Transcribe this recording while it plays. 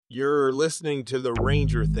You're listening to the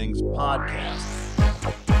Ranger Things podcast.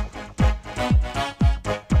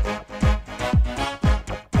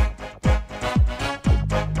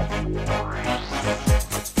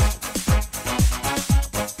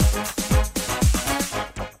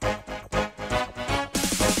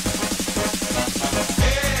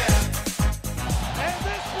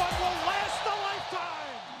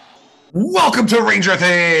 Welcome to Ranger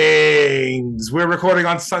Things. We're recording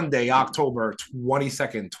on Sunday, October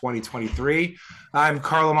 22nd, 2023. I'm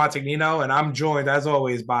Carlo Montagnino, and I'm joined, as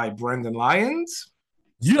always, by Brendan Lyons.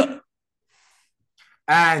 Yeah.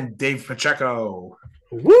 And Dave Pacheco.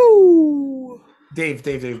 Woo!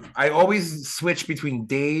 Dave. I always switch between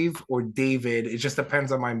Dave or David. It just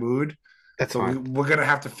depends on my mood. That's so fine. We're going to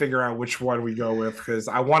have to figure out which one we go with because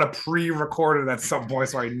I want to pre-record it at some point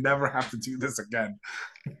so I never have to do this again.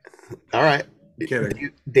 All right.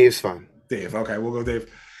 Kidding. Dave's fine. Dave. Okay, we'll go Dave.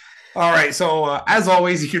 All right. So as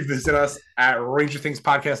always, you can visit us at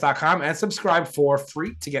rangerthingspodcast.com and subscribe for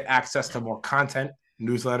free to get access to more content,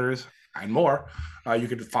 newsletters, and more. You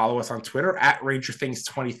can follow us on Twitter at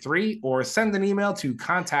rangerthings23 or send an email to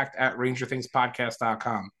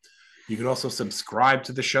contact@rangerthingspodcast.com. You can also subscribe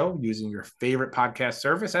to the show using your favorite podcast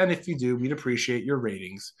service. And if you do, we'd appreciate your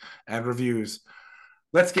ratings and reviews.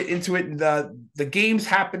 Let's get into it. The games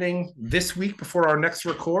happening this week before our next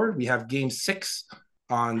record. We have Game 6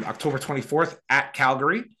 on October 24th at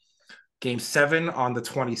Calgary, Game 7 on the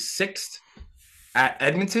 26th at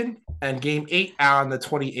Edmonton, and Game 8 on the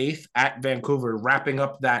 28th at Vancouver, wrapping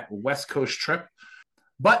up that West Coast trip.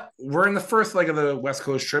 But we're in the first leg of the West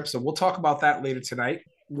Coast trip, so we'll talk about that later tonight.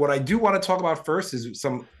 What I do want to talk about first is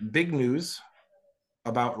some big news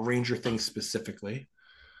about Ranger Things specifically.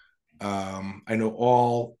 I know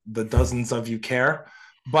all the dozens of you care,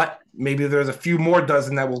 but maybe there's a few more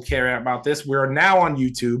dozen that will care about this. We are now on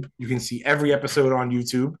YouTube. You can see every episode on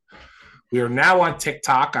YouTube. We are now on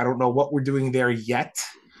TikTok. I don't know what we're doing there yet.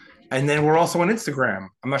 And then we're also on Instagram.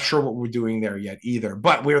 I'm not sure what we're doing there yet either,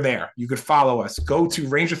 but we're there. You could follow us. Go to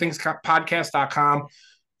rangerthingspodcast.com,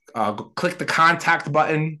 click the contact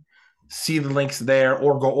button, see the links there,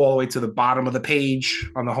 or go all the way to the bottom of the page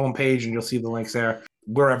on the home page, and you'll see the links there.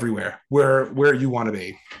 We're everywhere. We're where you want to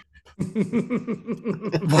be.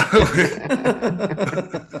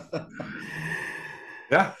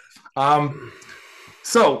 Yeah.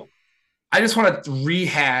 So I just want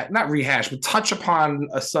to but touch upon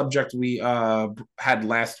a subject we had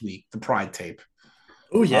last week, the Pride tape.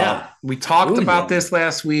 Oh, yeah. We talked about this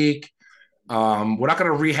last week. We're not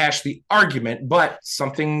going to rehash the argument, but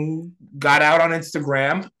something got out on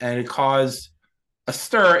Instagram and it caused a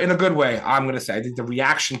stir in a good way, I'm going to say. I think the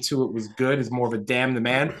reaction to it was good. It's more of a damn the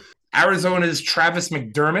man. Arizona's Travis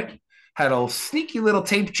McDermott had a sneaky little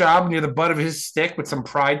tape job near the butt of his stick with some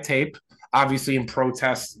Pride tape, obviously in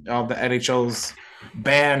protest of the NHL's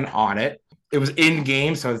ban on it. It was in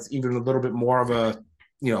game, so it's even a little bit more of a,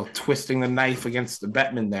 twisting the knife against the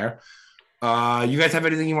Bettman there. You guys have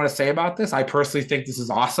anything you want to say about this? I personally think this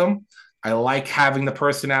is awesome. I like having the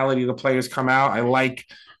personality of the players come out. I like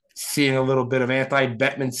seeing a little bit of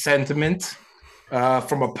anti-Bettman sentiment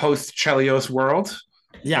from a post-Chelios world.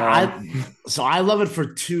 Yeah, I love it for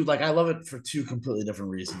two. I love it for two completely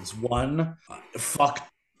different reasons. One, fuck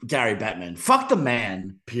Gary Bettman, fuck the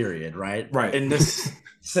man. Period. Right. In this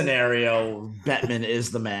scenario, Bettman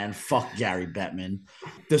is the man. Fuck Gary Bettman.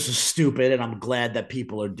 This is stupid, and I'm glad that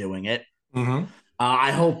people are doing it. Mm-hmm.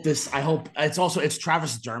 I hope it's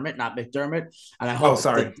Travis Dermott, not McDermott, and I hope.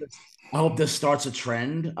 I hope this starts a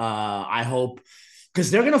trend. I hope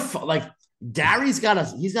because they're gonna Gary's got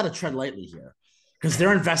to tread lightly here because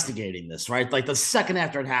they're investigating this, right? Like the second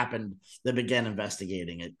after it happened, they began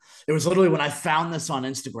investigating it. It was literally when I found this on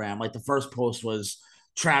Instagram. Like the first post was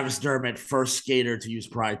Travis Dermott, first skater to use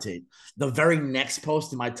Pride tape. The very next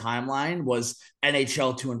post in my timeline was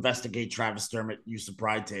NHL to investigate Travis Dermott use of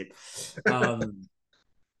Pride tape.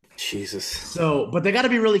 Jesus. So, but they got to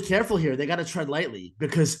be really careful here. They got to tread lightly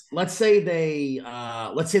because let's say they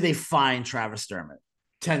fine Travis Dermott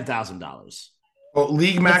 $10,000. Well,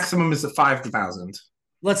 league maximum is at $5,000.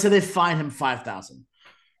 Let's say they fine him $5,000,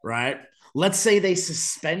 right? Let's say they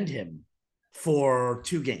suspend him for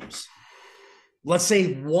 2 games. Let's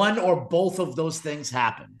say one or both of those things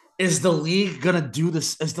happen. Is the league gonna do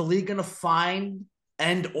this? Is the league gonna fine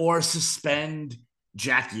and or suspend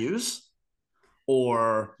Jack Hughes?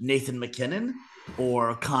 Or Nathan McKinnon,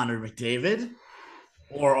 or Connor McDavid,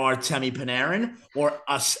 or Artemi Panarin, or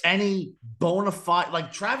any bona fide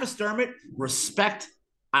like Travis Dermott. I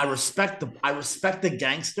respect the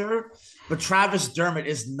gangster, but Travis Dermott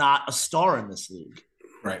is not a star in this league.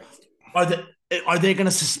 Right. Are they going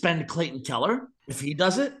to suspend Clayton Keller if he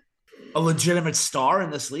does it? A legitimate star in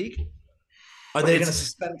this league? Are they going to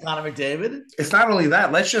suspend Connor McDavid? It's not only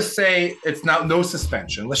that. Let's just say it's not no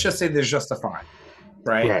suspension. Let's just say there's just a fine,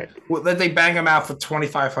 right? Well, that they bang him out for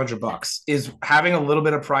 $2,500. Is having a little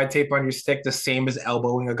bit of pride tape on your stick the same as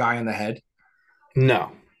elbowing a guy in the head?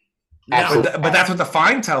 No. But that's what the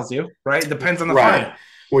fine tells you, right? It depends on the fine.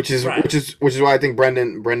 Which is why I think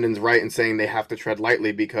Brendan's right in saying they have to tread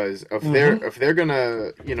lightly, because if they're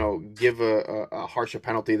gonna give a harsher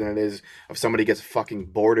penalty than it is if somebody gets fucking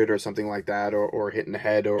boarded or something like that, or hit in the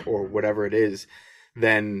head or whatever it is,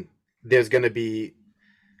 then there's gonna be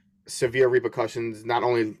severe repercussions, not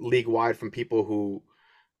only league wide from people who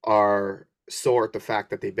are sore at the fact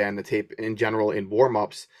that they banned the tape in general in warm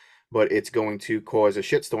ups, but it's going to cause a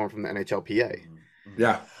shitstorm from the NHLPA.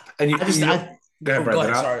 Yeah, and go ahead,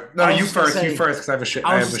 Brendan. Sorry. No, you first. You first, because I have a shit.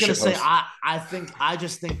 I was just gonna say, I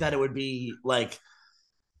just think that it would be like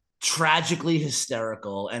tragically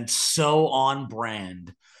hysterical and so on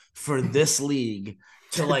brand for this league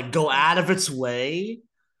to like go out of its way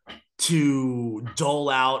to dole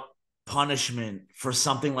out punishment for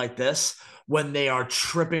something like this when they are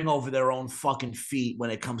tripping over their own fucking feet when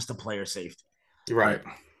it comes to player safety. Right.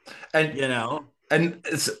 And and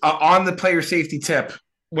it's on the player safety tip,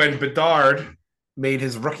 when Bedard made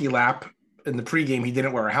his rookie lap in the pregame, he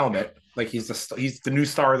didn't wear a helmet. Like, he's the new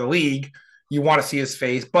star of the league. You want to see his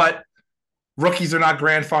face, but rookies are not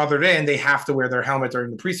grandfathered in. They have to wear their helmet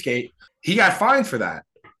during the pre-skate. He got fined for that,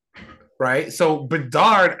 right? So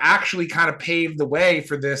Bedard actually kind of paved the way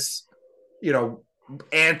for this,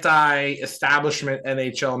 anti-establishment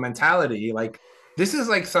NHL mentality. Like, this is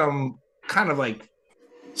like some kind of like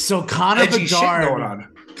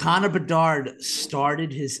Connor Bedard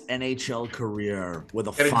started his NHL career with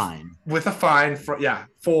a fine. With a fine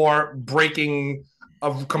for breaking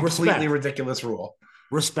a completely ridiculous rule.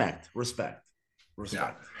 Respect.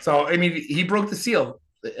 Yeah. So I mean, he broke the seal,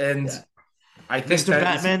 and I think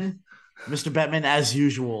Mr. Bettman, as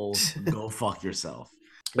usual, go fuck yourself.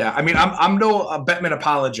 Yeah, I mean, I'm no Bettman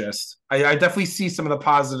apologist. I definitely see some of the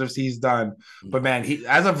positives he's done, but man,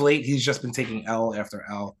 as of late, he's just been taking L after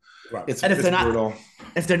L. Right. It's brutal.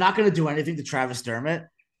 If they're not going to do anything to Travis Dermott,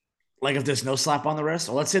 like if there's no slap on the wrist,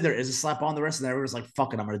 or let's say there is a slap on the wrist, and everyone's like,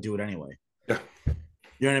 "Fuck it, I'm going to do it anyway." Yeah, you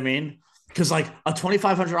know what I mean? Because like a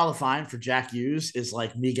 $2,500 fine for Jack Hughes is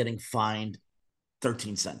like me getting fined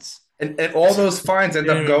 13 cents, and all those fines end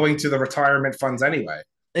up going to the retirement funds anyway.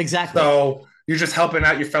 Exactly. So you're just helping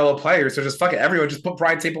out your fellow players. So just fuck it. Everyone just put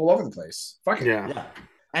pride tape all over the place. Fuck it. Yeah.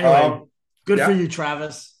 Anyway, good for you,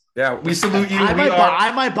 Travis. Yeah, we salute you.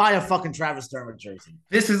 I might buy a fucking Travis Dermott jersey.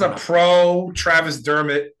 This is a pro Travis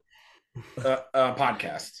Dermott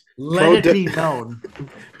podcast. Let it be known.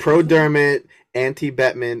 Pro Dermott, anti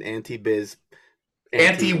Bettman, anti Biz,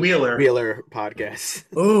 anti Wheeler podcast.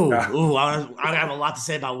 Ooh, I have a lot to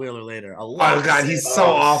say about Wheeler later. Oh God, he's so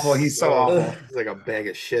awful. He's so awful. He's like a bag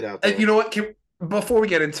of shit out there. And you know what? Before we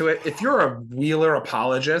get into it, if you're a Wheeler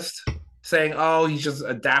apologist saying, "Oh, he's just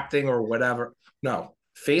adapting" or whatever, no.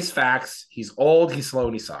 Face facts. He's old, he's slow,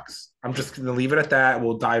 and he sucks. I'm just going to leave it at that.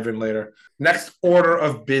 We'll dive in later. Next order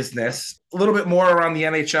of business, a little bit more around the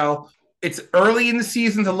NHL. It's early in the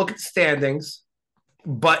season to look at standings,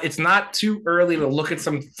 but it's not too early to look at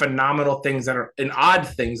some phenomenal things and odd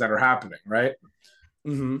things that are happening, right?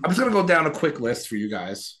 Mm-hmm. I'm just going to go down a quick list for you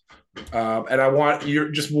guys. And I want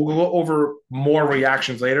we'll go over more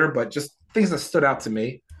reactions later, but just things that stood out to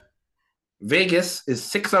me. Vegas is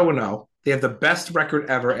 6-0-0. They have the best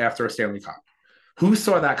record ever after a Stanley Cup. Who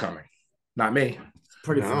saw that coming? Not me.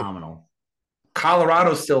 Pretty phenomenal.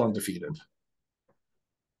 Colorado's still undefeated.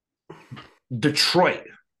 Detroit.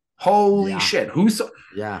 Holy shit. Who saw?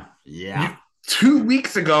 Yeah. 2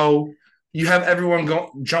 weeks ago, you have everyone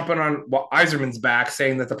jumping on Yzerman's back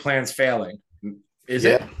saying that the plan's failing. Is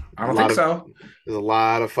it? I don't think so. There's a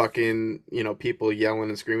lot of fucking, people yelling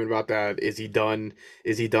and screaming about that. Is he done?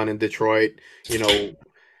 Is he done in Detroit?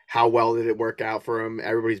 How well did it work out for him?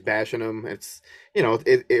 Everybody's bashing him. It's,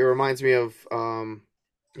 it reminds me of,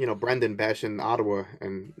 Brendan bashing Ottawa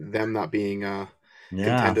and them not being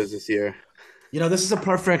contenders this year. This is a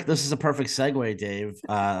perfect segue, Dave.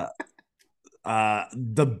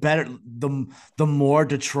 The more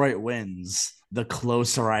Detroit wins, the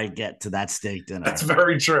closer I get to that steak dinner. That's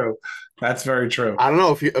very true. I don't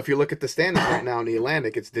know if you look at the standings right now in the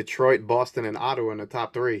Atlantic, it's Detroit, Boston, and Ottawa in the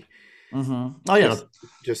top three. Mm-hmm. Oh yeah,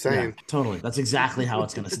 just saying. Yeah, totally. That's exactly how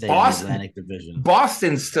it's going to stay in the Atlantic Division.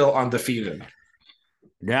 Boston's still undefeated.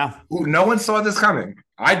 Yeah. No one saw this coming.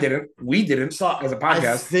 I didn't. We didn't as a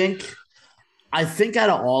podcast. I think out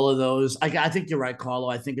of all of those, I think you're right, Carlo.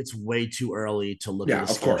 I think it's way too early to look at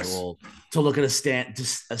a schedule, to look at a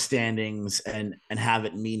standings and have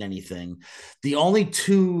it mean anything. The only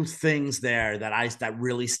two things there that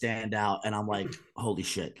really stand out, and I'm like, holy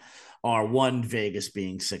shit, are one, Vegas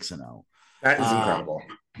being 6-0. That is incredible.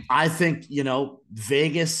 I think,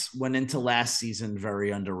 Vegas went into last season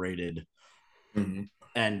very underrated. Mm-hmm.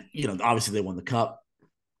 And, obviously they won the cup.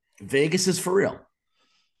 Vegas is for real.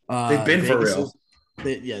 They've been Vegas for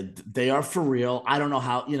real. They are for real. I don't know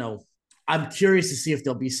how, I'm curious to see if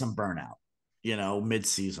there'll be some burnout,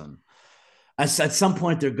 mid-season. At some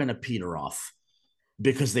point, they're going to peter off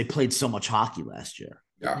because they played so much hockey last year.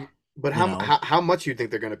 Yeah. But how much you think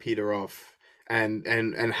they're going to peter off?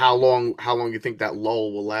 And how long you think that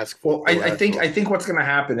lull will last for? Well, I think what's going to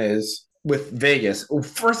happen is with Vegas.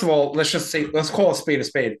 First of all, let's call a spade a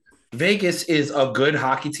spade. Vegas is a good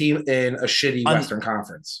hockey team in a shitty Western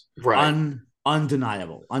Conference. Right.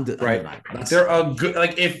 Undeniable. Right. They're a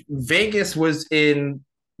good, if Vegas was in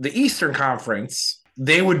the Eastern Conference,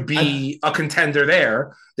 they would be a contender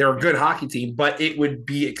there. They're a good hockey team, but it would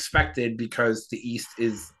be expected because the East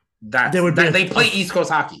is that they play East Coast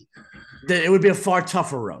hockey. It would be a far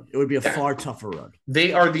tougher road. Far tougher road.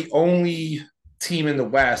 They are the only team in the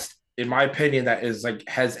West, in my opinion, that is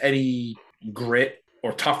has any grit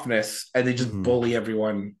or toughness, and they just bully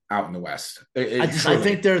everyone out in the West. I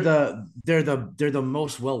think they're the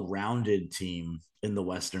most well-rounded team in the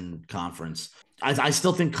Western Conference. I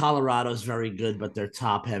still think Colorado is very good, but they're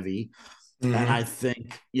top heavy. Mm-hmm. And I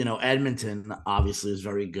think, Edmonton obviously is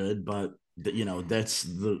very good, but that's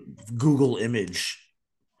the Google image.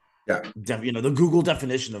 Yeah. The Google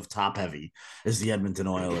definition of top heavy is the Edmonton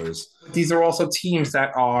Oilers. These are also teams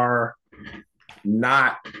that are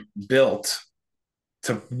not built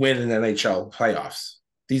to win an NHL playoffs.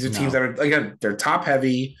 These are teams that are, again, they're top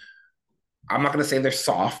heavy. I'm not going to say they're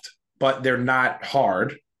soft, but they're not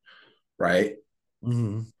hard, right?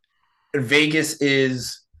 Mm-hmm. Vegas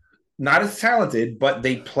is not as talented, but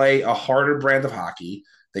they play a harder brand of hockey.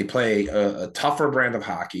 They play a tougher brand of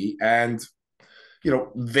hockey. And,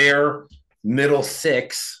 their middle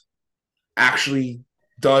six actually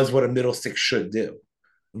does what a middle six should do.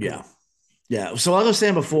 Yeah. Yeah. So like I was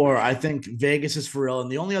saying before, I think Vegas is for real.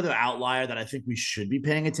 And the only other outlier that I think we should be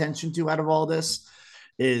paying attention to out of all this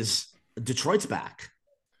is Detroit's back.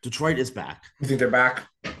 Detroit is back. You think they're back?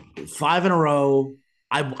 5 in a row.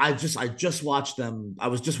 I just watched them. I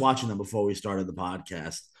was just watching them before we started the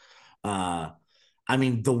podcast.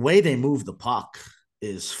 The way they move the puck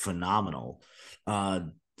is phenomenal.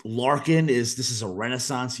 This is a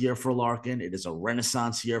renaissance year for Larkin. It is a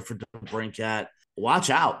renaissance year for DeBrincat. Watch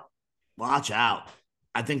out.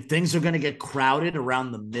 I think things are going to get crowded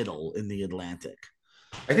around the middle in the Atlantic.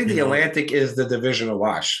 I think the Atlantic is the division to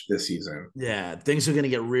watch this season. Yeah, things are going to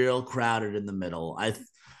get real crowded in the middle.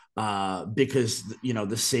 Because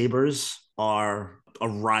the Sabres are a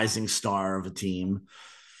rising star of a team.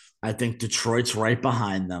 I think Detroit's right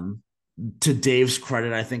behind them. To Dave's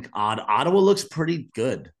credit, I think Ottawa looks pretty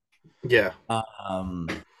good. Yeah.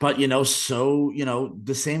 But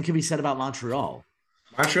the same can be said about Montreal.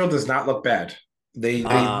 Montreal does not look bad. They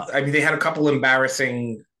had a couple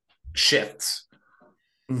embarrassing shifts,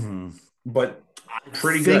 but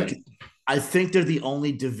pretty good. I think they're the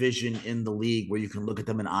only division in the league where you can look at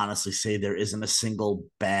them and honestly say there isn't a single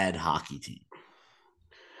bad hockey team.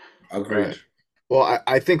 Agreed. Right. Well,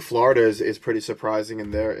 I think Florida is pretty surprising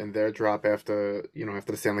in their drop after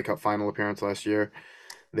the Stanley Cup final appearance last year.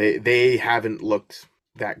 They haven't looked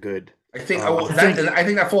that good. I think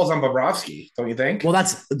that falls on Bobrovsky, don't you think? Well,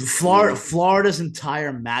 that's Florida's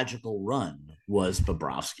entire magical run was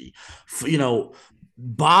Bobrovsky.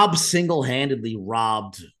 Bob single-handedly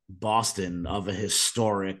robbed Boston of a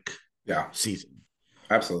historic season.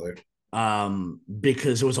 Absolutely.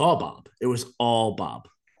 Because it was all Bob.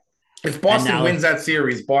 If Boston wins that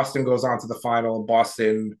series, Boston goes on to the final, and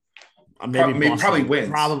Boston probably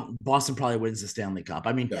wins. Boston probably wins the Stanley Cup.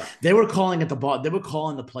 They were calling the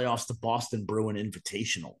playoffs the Boston Bruin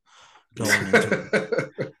Invitational going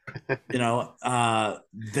into it.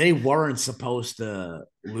 They weren't supposed to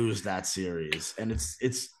lose that series, and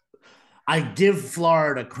it's. I give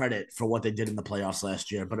Florida credit for what they did in the playoffs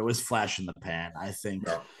last year, but it was flash in the pan. I think.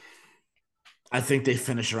 No. I think they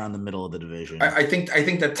finish around the middle of the division. I think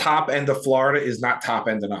the top end of Florida is not top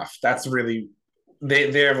end enough. That's really they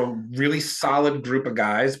have a really solid group of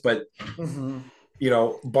guys, but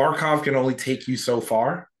Barkov can only take you so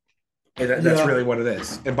far. And that's really what it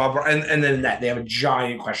is. And and then they have a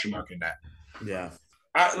giant question mark in that. Yeah.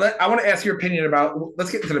 I want to ask your opinion about.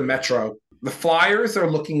 Let's get into the Metro. The Flyers are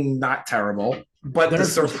looking not terrible, but They're in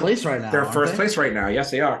first place right now. They're aren't first they? place right now. Yes,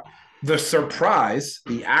 they are. The surprise,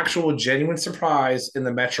 the actual genuine surprise in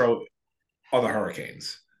the Metro are the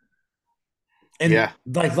Hurricanes. And Yeah.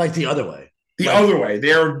 like the other way. The Like, other way,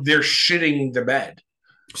 they're shitting the bed.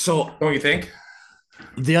 So Don't you think?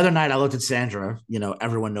 the other night I looked at Sandra. You know,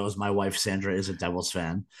 everyone knows my wife Sandra is a Devils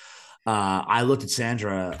fan. I looked at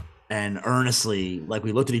Sandra and earnestly, like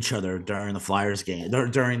we looked at each other during the Flyers game,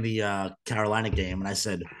 during the Carolina game, and I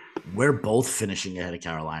said, "We're both finishing ahead of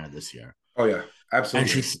Carolina this year." Oh yeah, And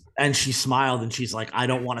absolutely. she smiled and she's like, "I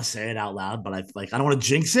don't want to say it out loud, but I don't want to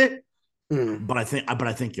jinx it, Mm. but I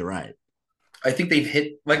think you're right." I think they've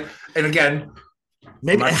hit like, and again,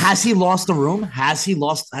 Maybe not- has he lost the room? Has he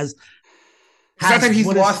lost? it's not that he's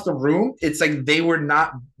what is- lost the room. It's like they were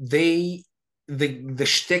not they. The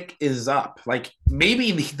shtick is up. Like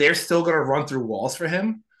maybe they're still gonna run through walls for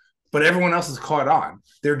him, but everyone else is caught on.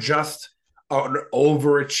 They're just an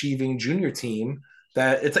overachieving junior team.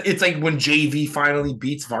 That it's like when JV finally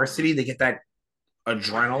beats varsity, they get that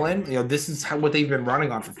adrenaline. You know, this is what they've been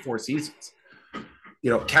running on for 4 seasons.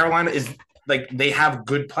 You know, Carolina is like they have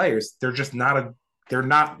good players. They're just they're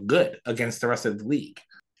not good against the rest of the league.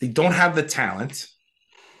 They don't have the talent.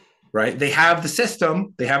 Right? They have the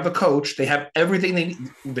system, they have the coach, they have everything they need.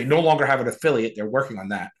 They no longer have an affiliate. They're working on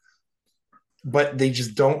that. But they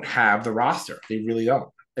just don't have the roster. They really don't.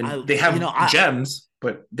 And they have gems,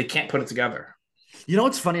 but they can't put it together. You know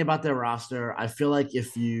what's funny about their roster? I feel like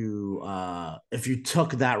if you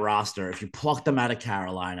took that roster, if you plucked them out of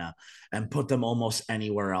Carolina and put them almost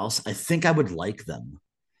anywhere else, I think I would like them.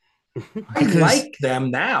 I like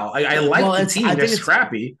them now. I like the team. They're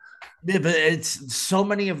scrappy. Yeah, but it's so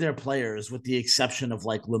many of their players, with the exception of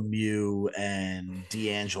like Lemieux and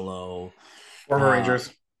D'Angelo,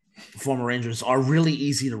 former Rangers, are really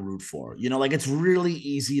easy to root for. You know, like it's really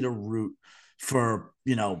easy to root for,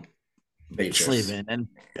 you know, Slavin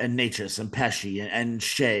and Natchez and Pesci and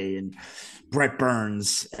Shea and Brett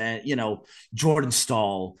Burns and, you know, Jordan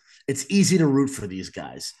Stahl. It's easy to root for these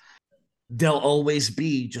guys. They'll always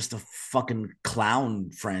be just a fucking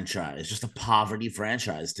clown franchise, just a poverty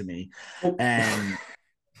franchise to me. And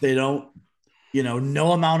they don't, you know,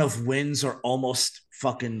 no amount of wins or almost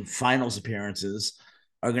fucking finals appearances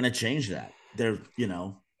are going to change that. They're, you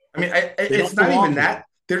know, I mean, it's not even that.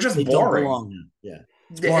 They're just boring. Yeah.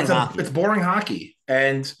 It's boring hockey.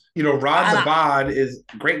 And, you know, Rod the Bod is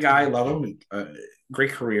a great guy. Love him.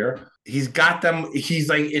 Great career. He's got them. He's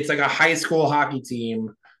like, it's like a high school hockey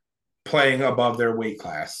team playing above their weight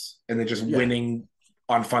class and then just winning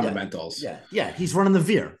on fundamentals. Yeah. He's running the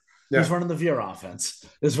veer. He's running the veer offense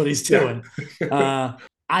is what he's doing.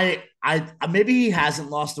 I maybe he hasn't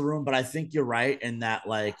lost the room, but I think you're right in that,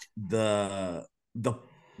 like, the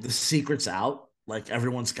secret's out. Like,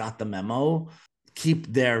 everyone's got the memo.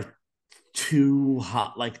 Keep their two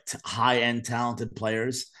high-end talented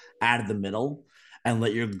players out of the middle and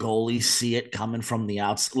let your goalie see it coming from the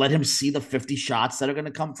outside. Let him see the 50 shots that are going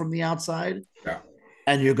to come from the outside. Yeah.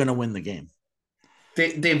 And you're going to win the game.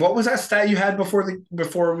 Dave, what was that stat you had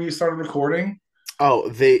before we started recording? Oh,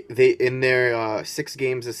 they in their 6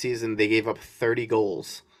 games this season, they gave up 30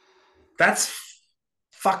 goals. That's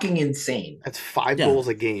fucking insane. That's 5 goals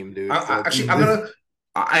a game, dude.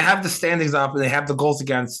 I have the standings up and they have the goals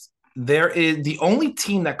against. There is the only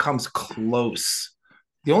team that comes close.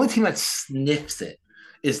 The only team that sniffs it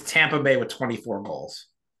is Tampa Bay with 24 goals.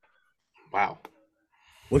 Wow.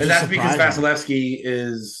 And that's because Vasilevsky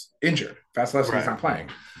is injured. Vasilevsky's not playing.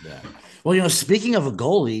 Yeah. Well, you know, speaking of a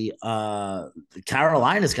goalie,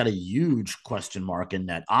 Carolina's got a huge question mark in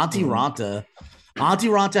that. Antti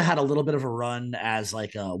Ranta had a little bit of a run as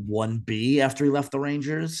like a 1B after he left the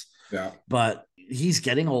Rangers. Yeah. But he's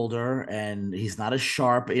getting older and he's not as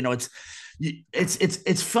sharp. You know,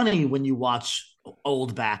 it's funny when you watch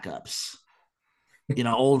old backups, you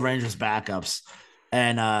know, old Rangers backups.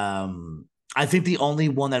 And I think the only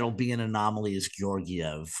one that'll be an anomaly is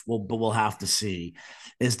Georgiev. But we'll have to see.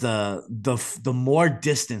 Is the more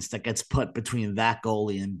distance that gets put between that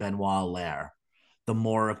goalie and Benoit Allaire, the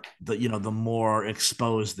more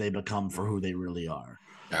exposed they become for who they really are.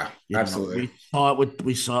 Yeah, absolutely.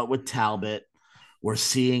 We saw it with Talbot. We're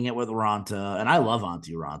seeing it with Ranta, and I love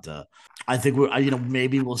Antti Ranta. I think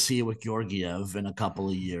maybe we'll see it with Georgiev in a couple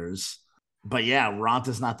of years. But yeah,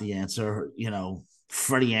 Ranta's not the answer. You know,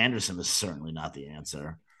 Freddie Anderson is certainly not the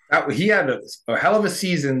answer. He had a hell of a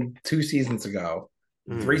season 2 seasons ago,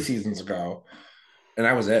 3 seasons ago, and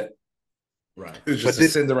that was it. Right. It was just a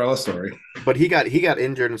Cinderella story. But he got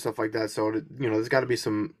injured and stuff like that. So you know, there's got to be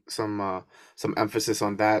some emphasis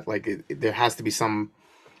on that. Like there has to be some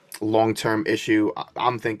long-term issue.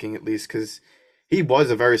 I'm thinking, at least, because he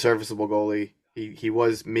was a very serviceable goalie. He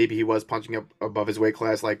was, maybe he was punching up above his weight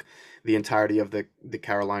class like the entirety of the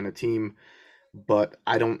Carolina team, but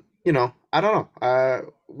I don't know.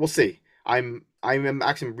 We'll see. I'm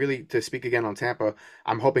actually, really, to speak again on Tampa,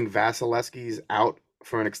 I'm hoping Vasilevsky's out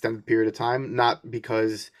for an extended period of time, not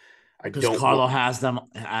because I Because don't Carlo has him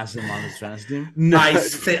on his fantasy team. no,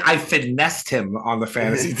 I finessed him on the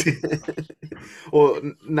fantasy team. well,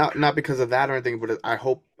 not because of that or anything, but I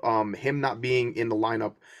hope him not being in the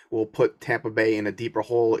lineup will put Tampa Bay in a deeper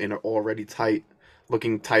hole, in an already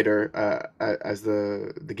looking tighter as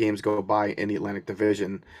the games go by in the Atlantic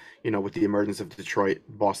Division. With the emergence of Detroit,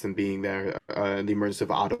 Boston being there, the emergence of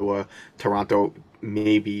Ottawa, Toronto,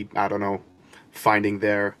 maybe, I don't know, finding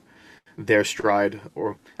their stride.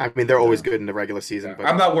 Or, I mean, they're always good in the regular season, but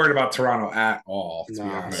I'm not worried about Toronto at all, to be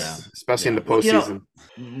honest. especially in the postseason.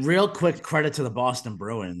 Real quick credit to the Boston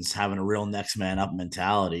Bruins having a real next man up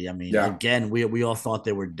mentality. I mean, again, we all thought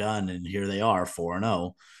they were done, and here they are,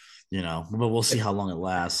 4-0. But we'll see how long it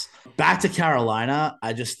lasts. Back to Carolina,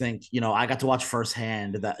 I just think, I got to watch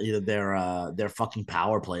firsthand that their fucking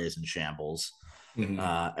power play is in shambles. Mm-hmm.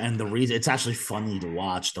 And the reason it's actually funny to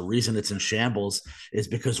watch, the reason it's in shambles is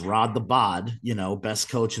because Rod the Bod, best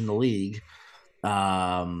coach in the league,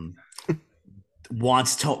 wants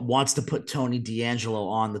to put Tony DeAngelo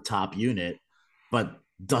on the top unit, but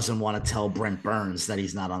doesn't want to tell Brent Burns that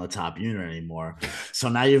he's not on the top unit anymore. So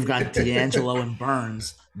now you've got DeAngelo and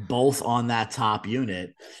Burns both on that top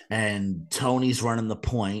unit, and Tony's running the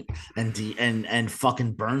point, and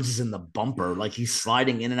fucking Burns is in the bumper, like he's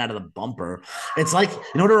sliding in and out of the bumper. It's like,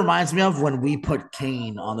 what it reminds me of when we put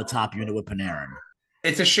Kane on the top unit with Panarin.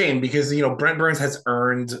 It's a shame because Brent Burns has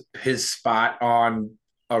earned his spot on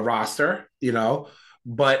a roster,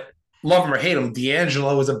 but love him or hate him,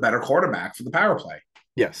 DeAngelo is a better quarterback for the power play.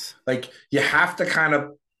 Yes. Like, you have to kind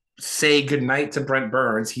of say goodnight to Brent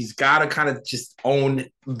Burns. He's got to kind of just own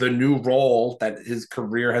the new role that his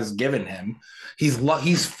career has given him. He's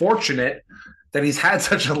fortunate that he's had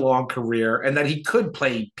such a long career and that he could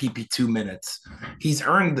play PP2 minutes. He's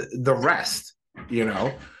earned the rest,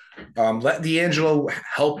 Let DeAngelo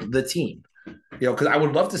help the team, because I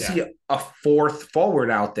would love to see a fourth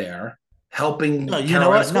forward out there helping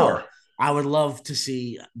Carolina score. No. I would love to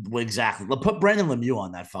see exactly. Put Brandon Lemieux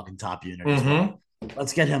on that fucking top unit as well.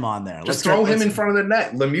 Let's get him on there. Let's throw him in front of the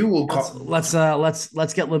net. Lemieux will call. Let's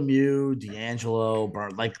get Lemieux,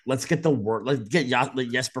 DeAngelo, let's get let's get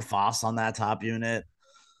Jesper Foss on that top unit.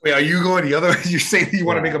 Wait, are you going the other way? You're saying you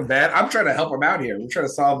want to make him bad? I'm trying to help him out here. We're trying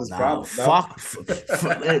to solve this problem. Fuck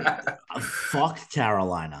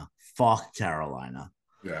Carolina. Fuck Carolina.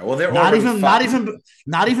 Yeah, well, they're not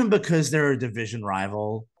even because they're a division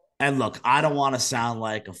rival. And look, I don't want to sound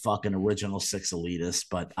like a fucking original six elitist,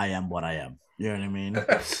 but I am what I am. You know what I mean?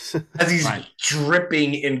 As he's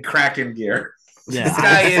dripping in Kraken gear. Yeah,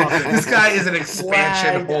 this guy is an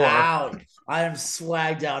expansion whore. I am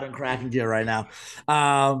swagged out in Kraken gear right now.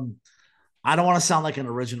 I don't want to sound like an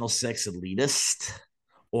original six elitist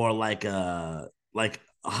or like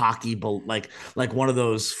hockey, like one of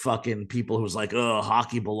those fucking people who's like, oh,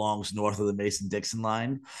 hockey belongs north of the Mason-Dixon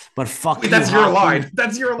line. But fuck, that's your line.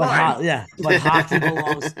 That's your line. Yeah, but hockey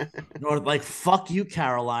belongs north. Like, fuck you,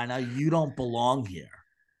 Carolina. You don't belong here.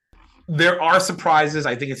 There are surprises.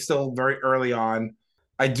 I think it's still very early on.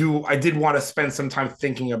 I did want to spend some time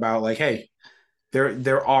thinking about, like, hey,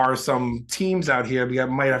 there are some teams out here we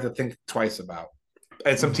might have to think twice about,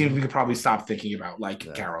 and some teams we could probably stop thinking about,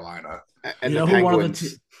 like Carolina. And one of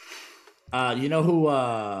the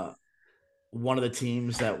one of the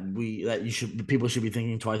teams that people should be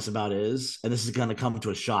thinking twice about is, and this is going to come to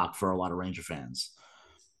a shock for a lot of Ranger fans,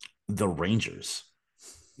 the Rangers.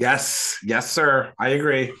 Yes, sir. I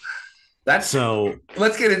agree. Let's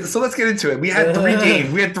get into it. We had 3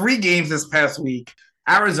 games. We had 3 games this past week.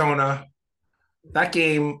 Arizona, that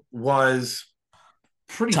game was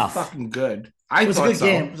pretty tough. Fucking good. It was a good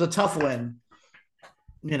game. It was a tough win.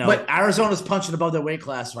 But Arizona's punching above their weight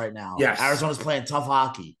class right now. Yes. Arizona's playing tough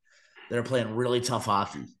hockey. They're playing really tough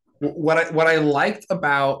hockey. What I liked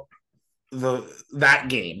about that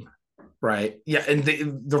game, right? Yeah, and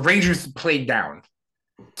the Rangers played down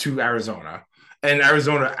to Arizona, and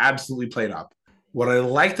Arizona absolutely played up. What I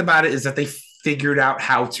liked about it is that they figured out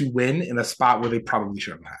how to win in a spot where they probably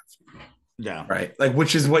shouldn't have. Yeah. Right. Like,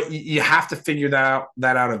 which is what you have to figure that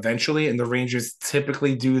out eventually, and the Rangers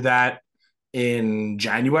typically do that in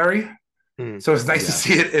January. So it's nice to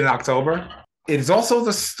see it in October. It is also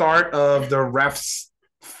the start of the refs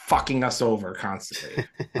fucking us over constantly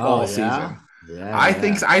all season. I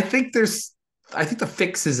think the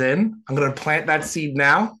fix is in. I'm going to plant that seed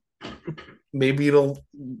now. Maybe it'll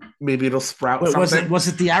sprout Wait, something. was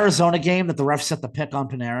it the Arizona game that the ref set the pick on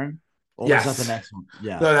Panarin? Or Yes. was that the next one?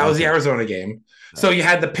 Yeah. No, that was the Okay. Arizona game. So you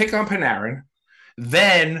had the pick on Panarin,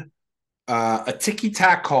 then a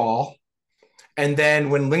ticky-tack call, and then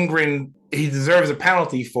when Lindgren, he deserves a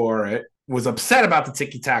penalty for it, was upset about the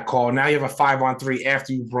ticky-tack call. Now you have a 5-on-3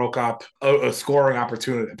 after you broke up a scoring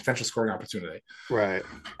opportunity, a potential scoring opportunity. Right.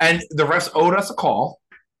 And the refs owed us a call,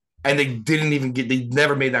 and they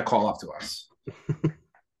never made that call up to us.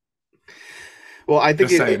 Well, I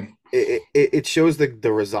think Just saying. it shows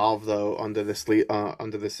the resolve though under this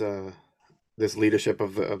this leadership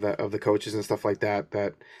of the coaches and stuff like that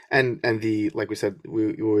and the, like we said,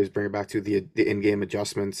 we always bring it back to the in-game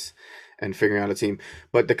adjustments and figuring out a team.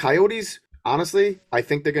 But the Coyotes, honestly, I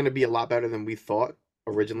think they're going to be a lot better than we thought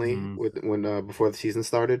originally when before the season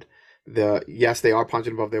started. Yes, they are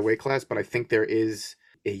punching above their weight class, but I think there is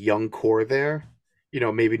a young core there.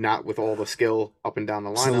 Maybe not with all the skill up and down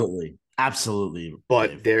the lineup. Absolutely.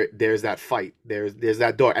 But there's that fight. There's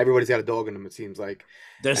that dog. Everybody's got a dog in them, it seems like.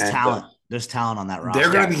 There's talent. There's talent on that roster.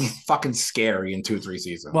 They're going to be fucking scary in 2-3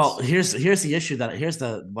 seasons. Well, here's the issue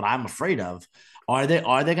what I'm afraid of. Are they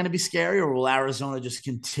going to be scary, or will Arizona just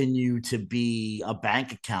continue to be a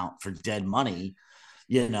bank account for dead money,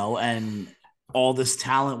 and all this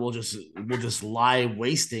talent will just lie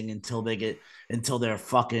wasting until they're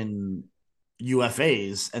fucking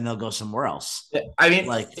UFAs and they'll go somewhere else. I mean,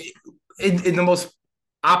 like in the most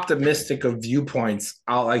optimistic of viewpoints,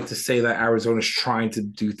 I like to say that Arizona's trying to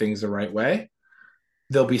do things the right way.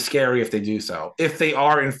 They'll be scary if they do so. If they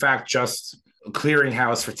are, in fact, just a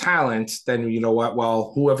clearinghouse for talent, then you know what?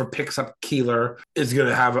 Well, whoever picks up Keeler is going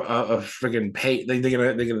to have a friggin' pay. They're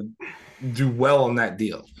gonna do well on that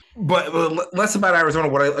deal. But less about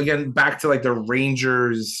Arizona. Again, back to like the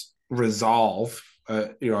Rangers resolve.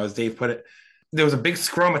 As Dave put it, there was a big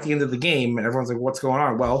scrum at the end of the game, and everyone's like, "What's going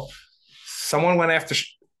on?" Well, someone went after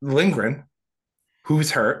Lindgren,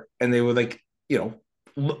 who's hurt, and they were like,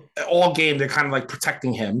 all game they're kind of like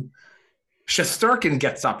protecting him. Shesterkin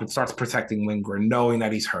gets up and starts protecting Lindgren, knowing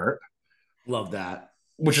that he's hurt. Love that.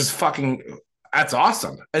 Which is that's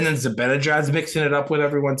awesome. And then Zibanejad's mixing it up with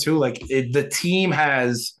everyone too. Like the team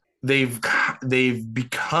they've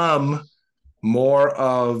become more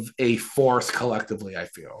of a force collectively, I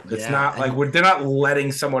feel. It's not like they're not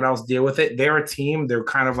letting someone else deal with it. They're a team. They're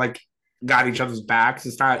kind of like got each other's backs.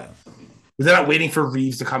 It's not they're not waiting for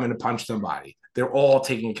Reeves to come in and punch somebody. They're all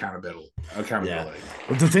taking accountability. Yeah.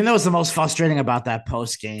 The thing that was the most frustrating about that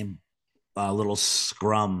post-game little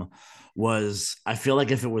scrum was I feel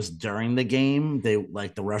like if it was during the game, the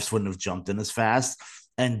refs wouldn't have jumped in as fast.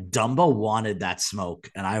 And Dumba wanted that smoke,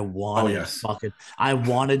 and I wanted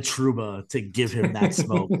Trouba to give him that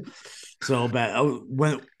smoke so bad.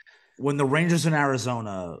 When the Rangers in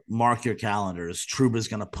Arizona, mark your calendars, Trouba's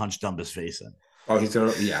gonna punch Dumba's face in. Oh, he's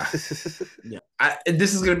gonna, yeah.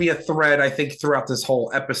 This is gonna be a thread, I think, throughout this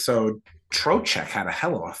whole episode. Trocheck had a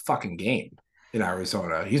hell of a fucking game in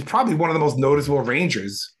Arizona. He's probably one of the most noticeable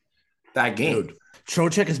Rangers that game. Dude,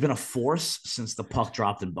 Trocheck has been a force since the puck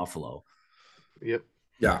dropped in Buffalo. Yep.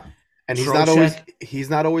 Yeah. And he's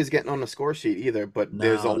not always getting on the score sheet either, but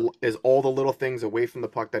there's all the little things away from the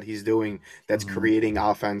puck that he's doing that's creating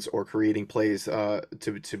offense or creating plays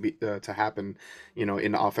to happen,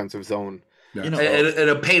 in the offensive zone. Yeah.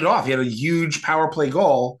 It paid off. He had a huge power play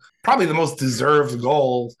goal, probably the most deserved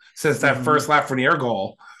goal since that first Lafreniere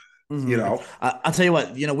goal. I'll tell you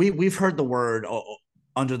what. We've heard the word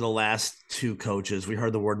under the last two coaches. We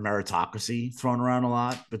heard the word meritocracy thrown around a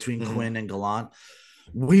lot between Quinn and Gallant.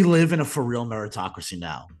 We live in a for real meritocracy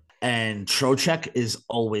now. And Trocheck's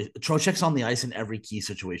on the ice in every key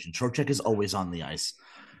situation. Trocheck is always on the ice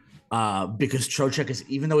because Trocheck is,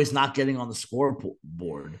 even though he's not getting on the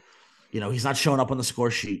scoreboard, he's not showing up on the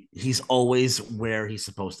score sheet. He's always where he's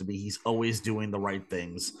supposed to be. He's always doing the right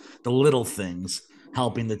things, the little things,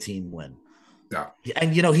 helping the team win. Yeah.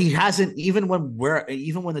 And, he hasn't, even when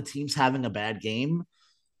the team's having a bad game,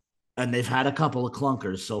 and they've had a couple of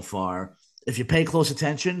clunkers so far, if you pay close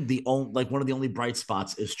attention, one of the only bright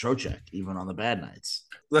spots is Trocheck, even on the bad nights.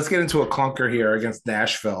 Let's get into a clunker here against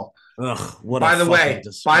Nashville. Ugh, by the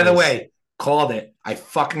way, called it. I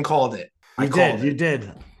fucking called it. You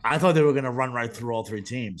did. I thought they were going to run right through all three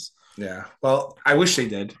teams. Yeah. Well, I wish they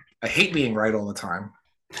did. I hate being right all the time.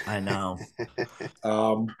 I know.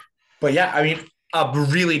 But yeah, I mean, a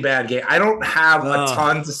really bad game. I don't have a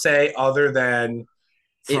ton to say other than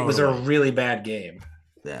it was a really bad game.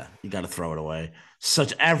 Yeah, you got to throw it away.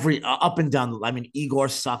 Such every up and down. I mean, Igor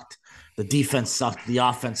sucked. The defense sucked. The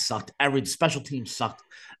offense sucked. Every special team sucked.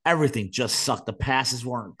 Everything just sucked. The passes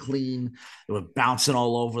weren't clean. They were bouncing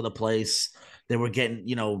all over the place. They were getting,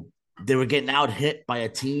 out hit by a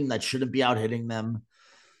team that shouldn't be out hitting them.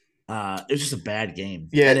 It was just a bad game.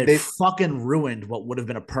 Yeah, and it fucking ruined what would have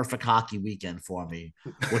been a perfect hockey weekend for me,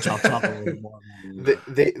 which I'll talk a little more about.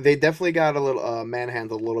 They definitely got a little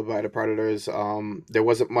manhandled a little by the Predators. There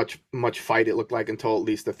wasn't much fight, it looked like, until at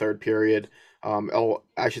least the third period.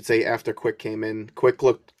 I should say after Quick came in. Quick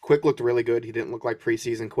looked really good. He didn't look like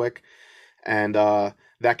preseason Quick, and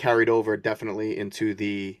that carried over definitely into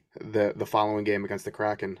the following game against the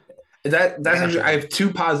Kraken. That's actually, I have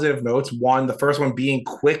two positive notes. One, the first one being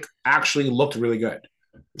Quick actually looked really good.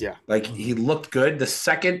 Yeah, like he looked good. The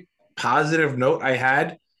second positive note I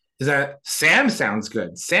had is that Sam sounds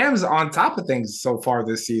good. Sam's on top of things so far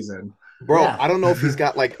this season. Bro, yeah. I don't know if he's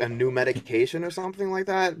got like a new medication or something like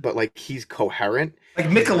that, but like he's coherent. Like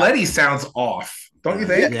Micheletti sounds off, don't you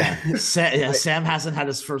think? Yeah. Sam hasn't had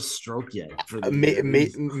his first stroke yet.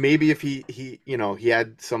 Maybe if he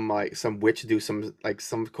had some witch do some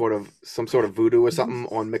sort of voodoo or something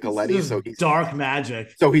on Micheletti, so he's dark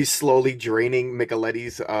magic. So he's slowly draining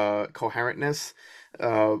Micheletti's coherentness.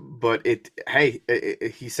 But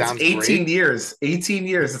he sounds it's 18 great. years. 18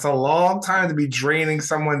 years. It's a long time to be draining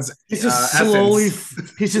someone's he's just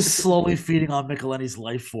slowly feeding on Micheletti's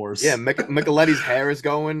life force. Yeah, Micheletti's hair is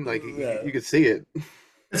going, like you could see it.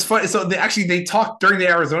 It's funny. So they talked during the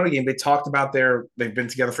Arizona game, they talked about they've been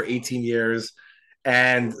together for 18 years,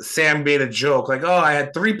 and Sam made a joke like, "Oh, I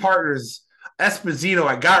had 3 partners. Esposito,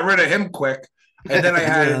 I got rid of him quick. And then I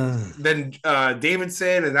had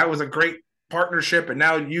Davidson, and that was a great partnership, and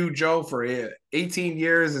now you, Joe, for 18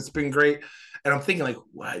 years. It's been great." And I'm thinking, like,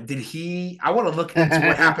 what did he? I want to look into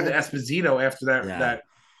what happened to Esposito after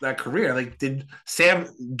that career. Like, did Sam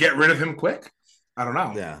get rid of him quick? I don't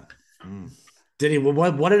know. Yeah. Did he?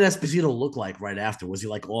 What did Esposito look like right after? Was he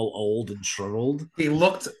like all old and shriveled? He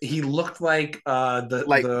looked like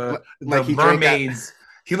the mermaids.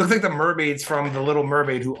 He looked like the mermaids from The Little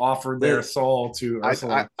Mermaid who offered their soul to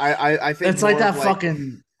Ursula. I think it's like that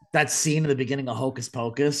fucking that scene in the beginning of Hocus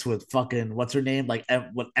Pocus with fucking what's her name, like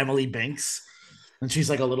Emily Binks, and she's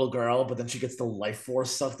like a little girl, but then she gets the life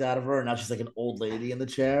force sucked out of her, and now she's like an old lady in the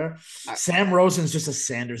chair. Sam Rosen's just a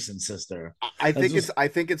Sanderson sister. I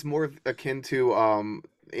think it's more akin to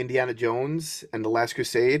Indiana Jones and the Last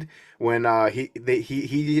Crusade when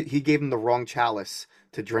he gave him the wrong chalice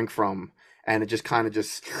to drink from. And it just kind of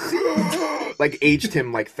like aged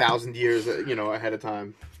him like 1,000 years, ahead of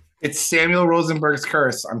time. It's Samuel Rosenberg's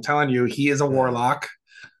curse. I'm telling you, he is a warlock,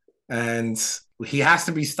 and he has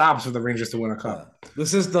to be stopped for the Rangers to win a cup.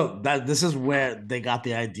 This is where they got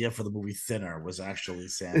the idea for the movie Thinner. Was actually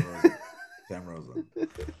Sam Rosen.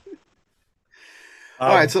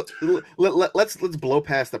 All right, so let's blow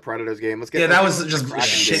past the Predators game. Let's get that was just a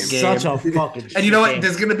shit game. Such a fucking. And you know what?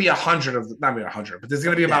 There's going to be 100 of not 100, but there's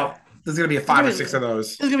going to be about. There's going to be 5 or 6 of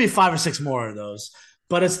those. There's going to be 5 or 6 more of those.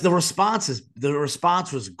 But it's the response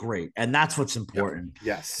was great, and that's what's important.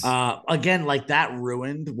 Yep. Yes. Again, like that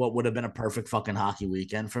ruined what would have been a perfect fucking hockey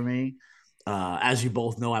weekend for me. As you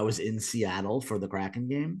both know, I was in Seattle for the Kraken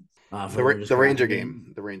game. The Ranger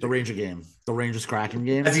game. The Rangers Kraken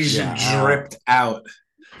game. As he's dripped out.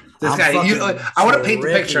 This guy, I want to paint the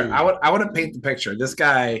picture. I want to paint the picture. This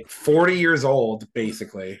guy, 40 years old,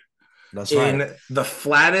 basically. That's right. In the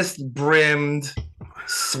flattest brimmed,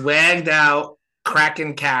 swagged out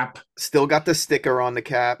Kraken cap. Still got the sticker on the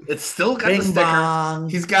cap. It's still got the sticker. Bong.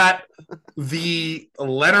 He's got the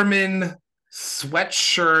Letterman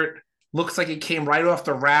sweatshirt. Looks like it came right off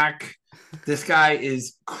the rack. This guy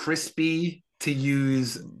is crispy, to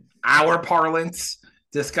use our parlance.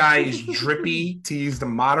 This guy is drippy, to use the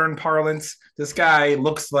modern parlance. This guy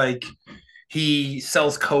looks like he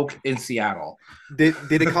sells Coke in Seattle. Did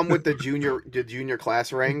it come with the junior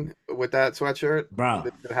class ring with that sweatshirt? Bro.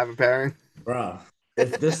 Did it have a pairing? Bro.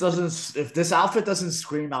 If this outfit doesn't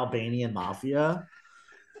scream Albanian mafia,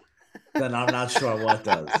 then I'm not sure what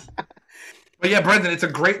does. But yeah, Brendan, it's a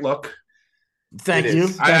great look. Thank you.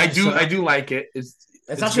 I do like it. It's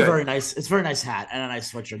actually good. very nice. It's a very nice hat and a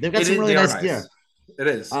nice sweatshirt. They've got some really nice gear. It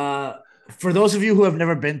is. For those of you who have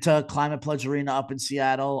never been to Climate Pledge Arena up in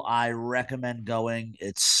Seattle, I recommend going.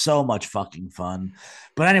 It's so much fucking fun.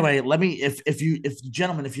 But anyway, if you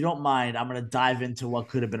gentlemen, if you don't mind, I'm gonna dive into what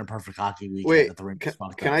could have been a perfect hockey weekend at the Rangers.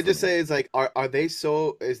 Can I just say, is like, are they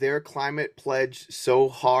so? Is their Climate Pledge so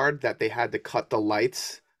hard that they had to cut the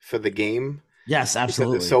lights for the game? Yes,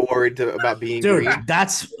 absolutely. They're so worried about being green. Dude,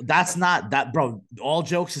 that's not that, bro. All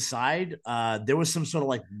jokes aside, there was some sort of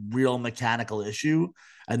like real mechanical issue,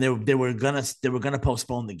 and they were gonna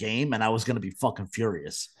postpone the game, and I was gonna be fucking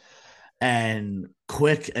furious. and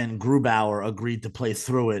Quick and Grubauer agreed to play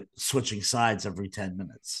through it, switching sides every 10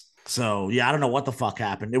 minutes. So, yeah, I don't know what the fuck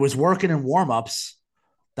happened. It was working in warmups.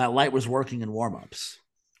 That light was working in warmups.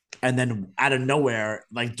 And then out of nowhere,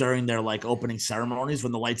 like during their like opening ceremonies,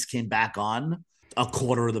 when the lights came back on, a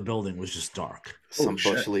quarter of the building was just dark. Some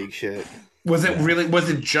shit. Bush League shit. Was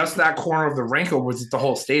it just that corner of the rink, or was it the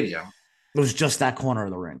whole stadium? It was just that corner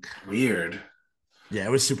of the rink. Weird. Yeah,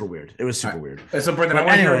 it was super weird. It was super weird. So, Brendan, But I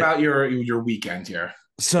want to hear anyway, about your weekend here.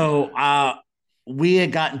 So we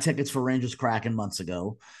had gotten tickets for Rangers Kraken months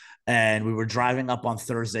ago, and we were driving up on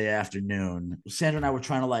Thursday afternoon. Sandra and I were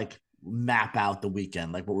trying to like map out the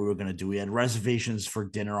weekend, like what we were going to do. We had reservations for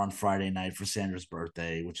dinner on Friday night for Sandra's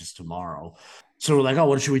birthday, which is tomorrow. So we're like, oh,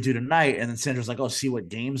 what should we do tonight? And then Sandra's like, oh, see what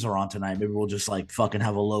games are on tonight. Maybe we'll just like fucking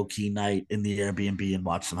have a low key night in the Airbnb and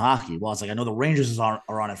watch some hockey. Well, it's like, I know the Rangers are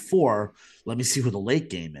on at 4. Let me see who the late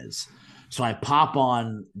game is. So I pop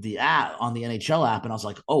on the app, on the NHL app, and I was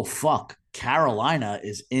like, oh, fuck, Carolina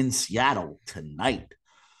is in Seattle tonight.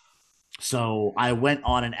 So I went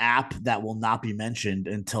on an app that will not be mentioned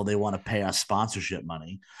until they want to pay us sponsorship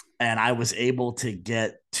money. And I was able to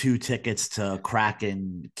get 2 tickets to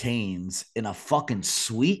Kraken Canes in a fucking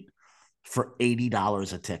suite for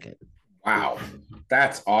 $80 a ticket. Wow,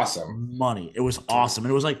 that's awesome. Money. It was awesome.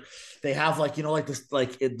 And it was like, they have like, you know, like this,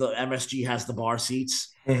 like the MSG has the bar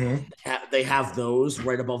seats. Mm-hmm. They have those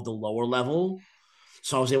right above the lower level.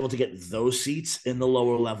 So I was able to get those seats in the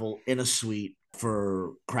lower level in a suite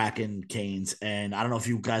for Kraken Canes. And I don't know if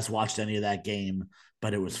you guys watched any of that game,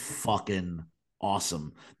 but it was fucking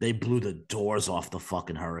awesome. They blew the doors off the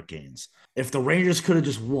fucking Hurricanes. If the Rangers could have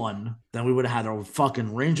just won, then we would have had a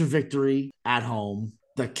fucking Ranger victory at home.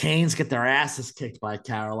 The Canes get their asses kicked by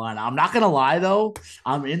Carolina. I'm not going to lie, though.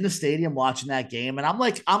 I'm in the stadium watching that game, and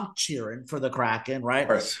I'm cheering for the Kraken, right?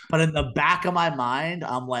 But in the back of my mind,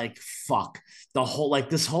 I'm like, fuck.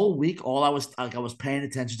 This whole week, I was paying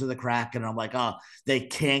attention to the Kraken, and I'm like, oh, they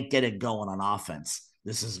can't get it going on offense.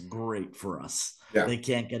 This is great for us. Yeah. They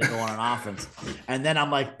can't get it going on offense. And then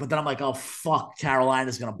I'm like, oh, fuck,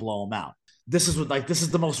 Carolina's going to blow them out. This is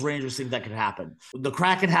the most Rangers thing that could happen. The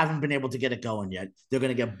Kraken haven't been able to get it going yet. They're going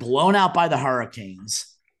to get blown out by the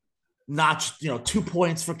Hurricanes. Not 2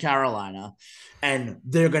 points for Carolina, and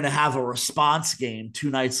they're going to have a response game 2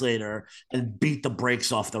 nights later and beat the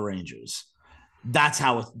brakes off the Rangers. That's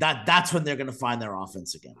when they're going to find their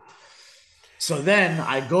offense again. So then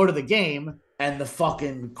I go to the game, and the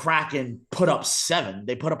fucking Kraken put up 7.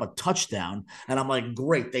 They put up a touchdown, and I'm like,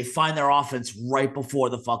 great. They find their offense right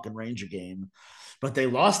before the fucking Ranger game, but they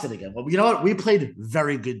lost it again. Well, you know what? We played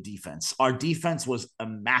very good defense. Our defense was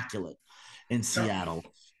immaculate in Seattle.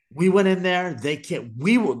 We went in there.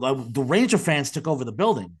 The Ranger fans took over the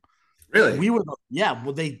building. Really?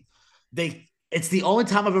 It's the only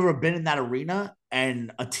time I've ever been in that arena,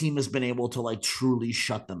 and a team has been able to like truly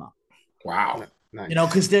shut them up. Wow. Nice.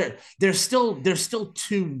 Because they're still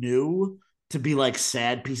too new to be like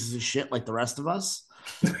sad pieces of shit like the rest of us.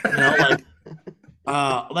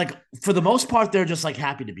 Like for the most part, they're just like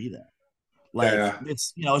happy to be there. Like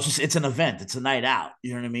it's an event, it's a night out.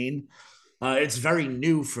 You know what I mean? It's very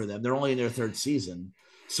new for them. They're only in their 3rd season,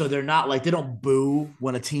 so they're not like, they don't boo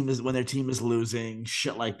when their team is losing,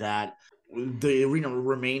 shit like that. The arena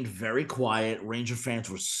remained very quiet. Ranger fans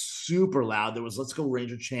were super loud. There was "Let's Go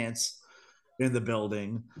Ranger" chants in the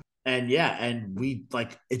building, and we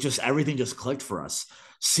like it. Just everything just clicked for us.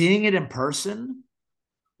 Seeing it in person,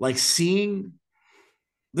 this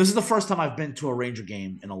is the first time I've been to a Ranger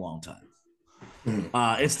game in a long time.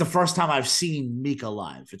 It's the first time I've seen Mika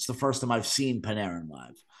live. It's the first time I've seen Panarin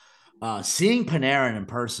live. Seeing Panarin in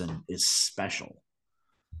person is special.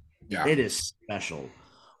 Yeah, it is special.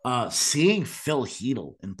 Seeing Phil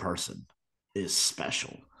Hedl in person is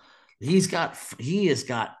special. He has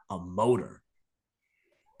got a motor.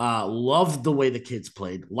 Loved the way the kids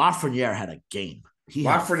played. Lafreniere had a game.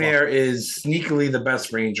 Lafreniere is sneakily the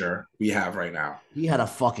best Ranger we have right now. He had a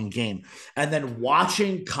fucking game. And then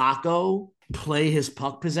watching Kakko play his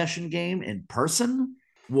puck possession game in person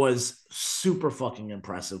was super fucking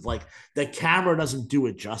impressive. Like, the camera doesn't do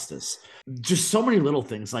it justice. Just so many little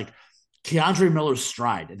things, like Keandre Miller's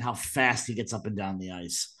stride and how fast he gets up and down the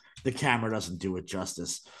ice. The camera doesn't do it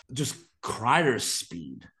justice. Just Kreider's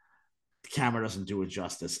speed. The camera doesn't do it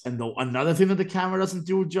justice. And another thing that the camera doesn't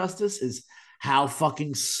do it justice is how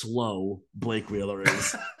fucking slow Blake Wheeler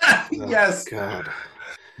is. Yes. God.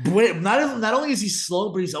 Not only is he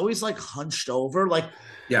slow, but he's always like hunched over. Like,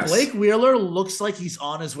 yes. Blake Wheeler looks like he's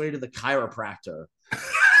on his way to the chiropractor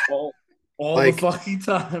all like, the fucking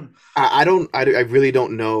time. I really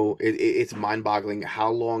don't know. It's mind-boggling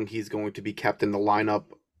how long he's going to be kept in the lineup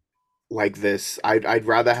like this. I'd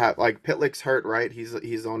rather have like Pitlick's hurt, right? He's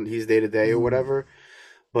day to day or whatever.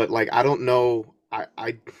 But like I don't know.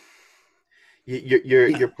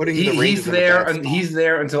 You're putting the He's Rangers in a there bad and spot. he's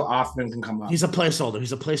there until Othman can come up. He's a placeholder.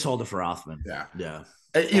 He's a placeholder for Othman. Yeah. Yeah.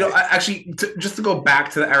 Actually, just to go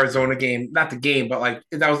back to the Arizona game, not the game, but like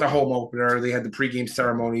that was their home opener. They had the pregame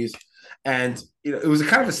ceremonies, and it was a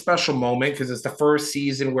kind of a special moment because it's the first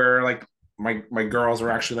season where like my girls are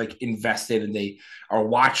actually like invested and they are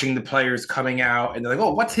watching the players coming out, and they're like,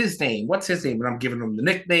 "Oh, what's his name? What's his name?" And I'm giving them the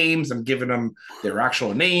nicknames, I'm giving them their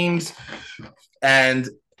actual names, and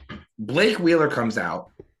Blake Wheeler comes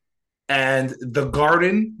out, and the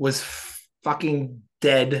Garden was fucking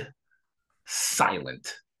dead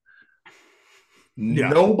silent. Yeah.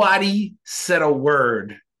 Nobody said a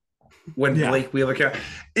word when Blake Wheeler came out.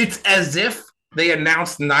 It's as if they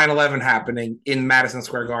announced 9/11 happening in Madison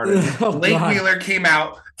Square Garden. Blake Wheeler came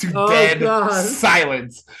out to dead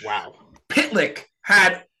silence. Wow. Pitlick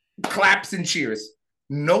had claps and cheers.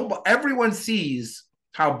 Everyone sees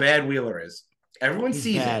how bad Wheeler is. Everyone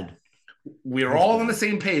sees it. We're all on the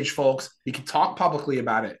same page, folks. You can talk publicly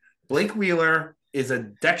about it. Blake Wheeler is a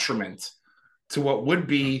detriment to what would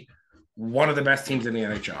be one of the best teams in the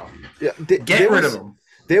NHL. Yeah, get rid of him.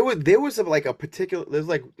 There was like a particular. There's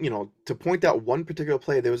like to point out one particular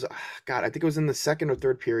play. There was I think it was in the second or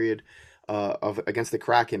third period of against the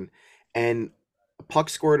Kraken, and puck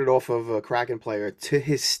squirted off of a Kraken player to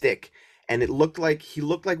his stick, and he looked like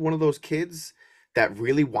one of those kids that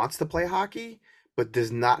really wants to play hockey but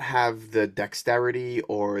does not have the dexterity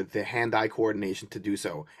or the hand-eye coordination to do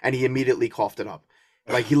so, and he immediately coughed it up.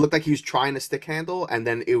 Like he looked like he was trying to stick handle, and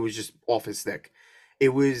then it was just off his stick.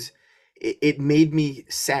 It made me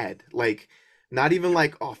sad. Like not even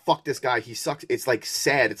like, oh fuck this guy, he sucks. It's like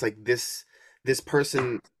sad. It's like this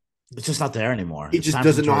person. It's just not there anymore. He just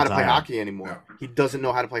doesn't know how to play hockey anymore. He doesn't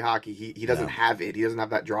know how to play hockey. He doesn't have it. He doesn't have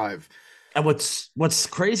that drive. And what's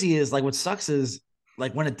crazy is like what sucks is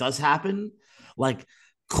like when it does happen, like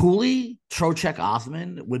Cooley, Trocheck,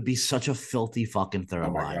 Othman would be such a filthy fucking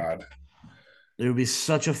third line. Oh my god. It would be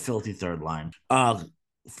such a filthy third line.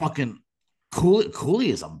 Fucking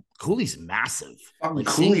Cooley's massive. Like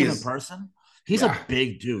seeing him in person, he's a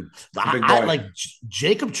big dude. I like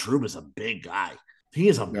Jacob Trouba is a big guy. He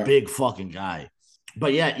is a big fucking guy.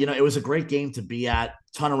 But yeah, it was a great game to be at.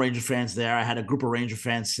 Ton of Ranger fans there. I had a group of Ranger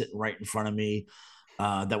fans sitting right in front of me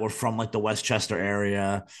that were from like the Westchester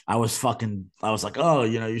area. I was like, oh,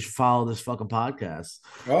 you should follow this fucking podcast.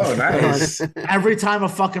 Oh, nice. Every time a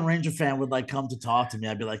fucking Ranger fan would like come to talk to me,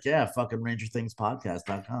 I'd be like, yeah, fucking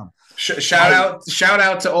RangerThingsPodcast.com. Shout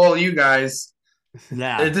out to all you guys.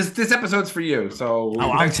 Yeah, this episode's for you. So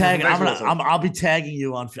I'll be tagging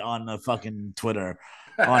you on fucking Twitter,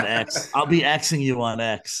 on X. I'll be Xing you on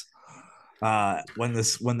X when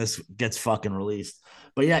this gets fucking released.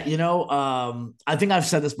 But yeah, I think I've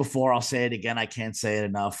said this before. I'll say it again. I can't say it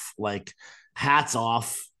enough. Like, hats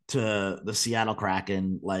off to the Seattle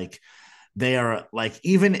Kraken. Like, they are like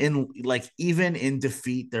even in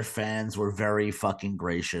defeat, their fans were very fucking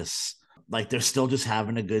gracious. Like, they're still just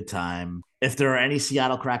having a good time. If there are any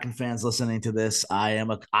Seattle Kraken fans listening to this, I am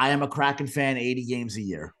a Kraken fan 80 games a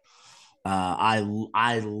year. I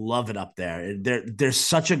love it up there. There's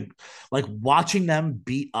such a like watching them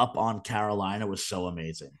beat up on Carolina was so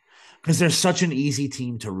amazing because they're such an easy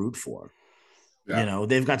team to root for. Yeah.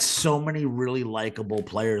 They've got so many really likable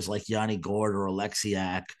players like Yanni Gord or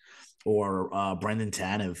Alexiak or Brendan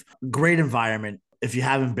Tanev. Great environment. If you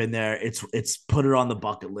haven't been there, it's put it on the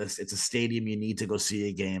bucket list. It's a stadium you need to go see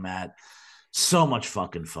a game at. So much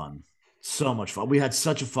fucking fun. So much fun. We had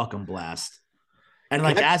such a fucking blast. And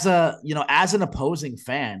like as an opposing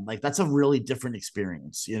fan, like that's a really different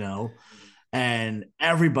experience, and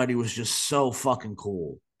everybody was just so fucking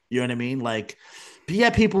cool. You know what I mean? Like, yeah,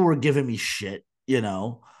 people were giving me shit,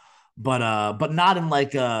 but not in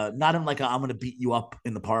like a I'm gonna beat you up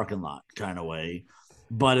in the parking lot kind of way,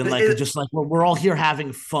 but in like just like we're all here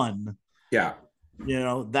having fun. Yeah.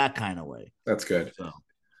 That kind of way. That's good. So.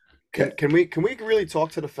 Can we really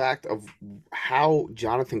talk to the fact of how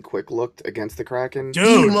Jonathan Quick looked against the Kraken?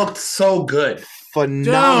 Dude, he looked so good.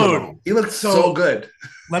 Phenomenal. Dude, he looked so good.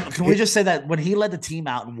 Can we just say that when he led the team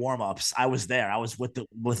out in warm-ups, I was there. I was with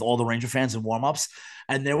all the Ranger fans in warm-ups,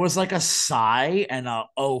 and there was like a sigh and a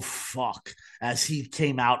oh fuck as he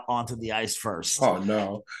came out onto the ice first. Oh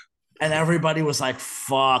no. And everybody was like,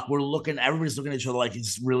 fuck, everybody's looking at each other like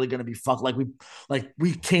he's really going to be fucked. Like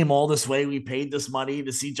we came all this way. We paid this money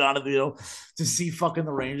to see Jonathan, to see fucking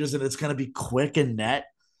the Rangers, and it's going to be quick and net.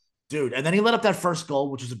 Dude. And then he let up that first goal,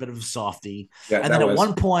 which was a bit of a softie. Yeah, and then at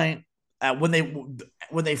one point,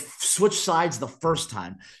 when they switched sides the first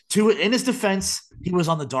time. In his defense, he was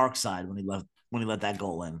on the dark side when he let that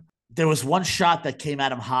goal in. There was one shot that came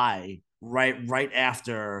at him high right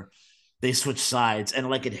after they switched sides, and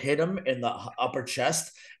like it hit him in the upper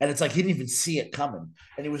chest, and it's like he didn't even see it coming,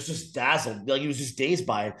 and he was just dazzled, like he was just dazed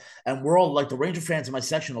by it. And we're all like, the Ranger fans in my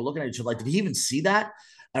section are looking at each other like, did he even see that?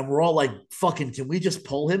 And we're all like, fucking, can we just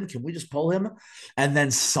pull him? Can we just pull him? And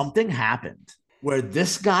then something happened where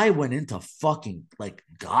this guy went into fucking like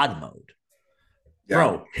God mode. Yeah.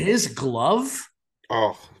 Bro, his glove.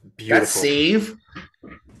 Oh, beautiful.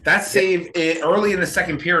 That save early in the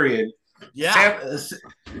second period. Yeah.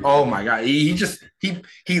 Oh my God. He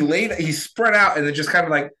spread out and then just kind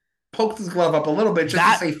of like poked his glove up a little bit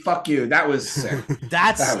just to say fuck you. That was sick.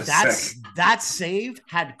 That save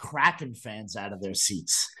had Kraken fans out of their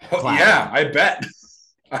seats. Oh, yeah, I bet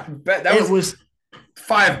that was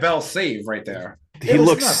 5 bell save right there. He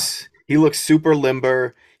looks super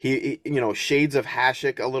limber. He shades of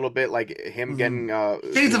Hasek a little bit, like him getting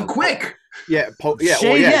shades of Quick.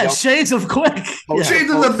 Shades of Quick. Shades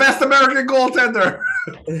of the best American goaltender.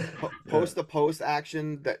 Post to post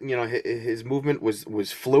action, that his movement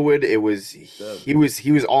was fluid. He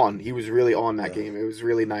was on. He was really on that game. It was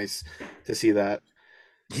really nice to see that.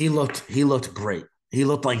 He looked great. He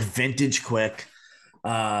looked like vintage Quick.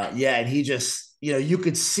 And he just, you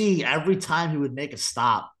could see every time he would make a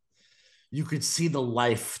stop, you could see the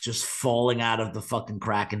life just falling out of the fucking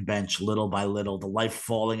Kraken bench little by little, the life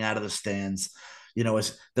falling out of the stands,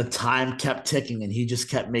 as the time kept ticking and he just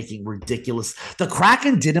kept making ridiculous. The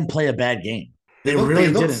Kraken didn't play a bad game. They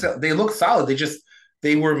didn't. They looked solid.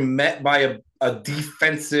 They were met by a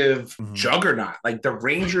defensive juggernaut. Like the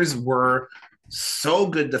Rangers were so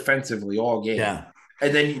good defensively all game. Yeah.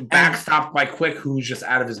 And then backstopped by Quick, who's just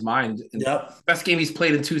out of his mind. Yep. Best game he's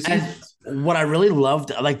played in 2 seasons. And what I really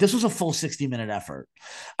loved, like this was a full 60-minute effort.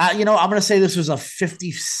 I'm going to say this was a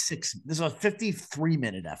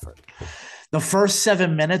 53-minute effort. The first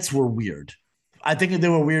 7 minutes were weird. I think they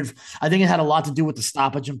were weird. I think it had a lot to do with the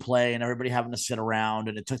stoppage in play and everybody having to sit around,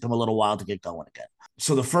 and it took them a little while to get going again.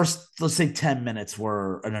 So the first, let's say 10 minutes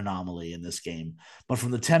were an anomaly in this game. But from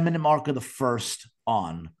the 10-minute mark of the first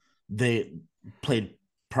on, they played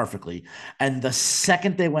perfectly. And the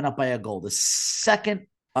second they went up by a goal, the second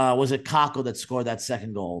was it Kako that scored that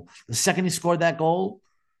second goal. The second he scored that goal,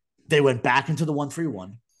 they went back into the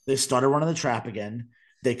 1-3-1. They started running the trap again.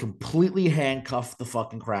 They completely handcuffed the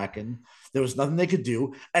fucking Kraken. There was nothing they could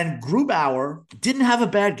do. And Grubauer didn't have a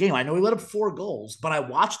bad game. I know he let up 4 goals, but I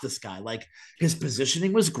watched this guy. Like, his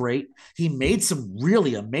positioning was great. He made some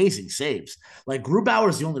really amazing saves. Like, Grubauer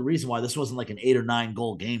is the only reason why this wasn't like an 8 or 9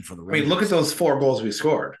 goal game for the Rangers. I mean, look at those 4 goals we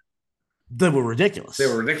scored. They were ridiculous.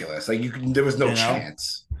 Like, there was no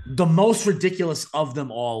chance. The most ridiculous of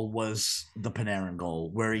them all was the Panarin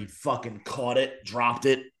goal, where he fucking caught it, dropped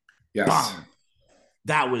it. Yes. Bang.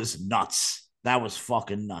 That was nuts. That was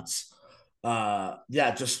fucking nuts.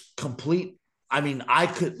 Just complete. I mean, I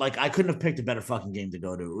couldn't have picked a better fucking game to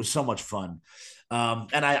go to. It was so much fun.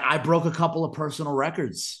 And I broke a couple of personal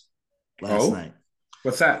records last night.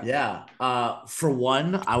 What's that? Yeah. For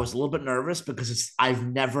one, I was a little bit nervous because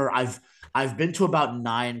I've been to about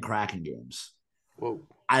 9 Kraken games. Whoa.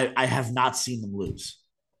 I have not seen them lose.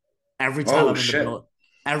 Every time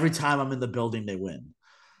I'm in the building, they win.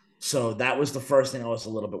 So that was the first thing I was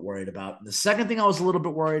a little bit worried about. The second thing I was a little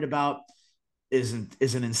bit worried about is an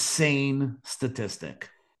insane statistic.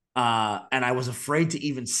 And I was afraid to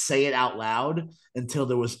even say it out loud until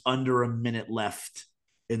there was under a minute left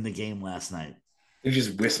in the game last night. You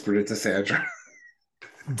just whispered it to Sandra.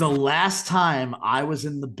 The last time I was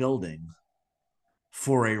in the building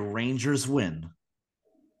for a Rangers win,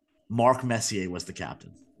 Mark Messier was the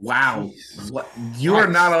captain. Wow. What? You are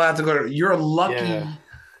not allowed to go to – you're lucky. Yeah.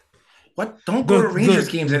 What? Don't go to Rangers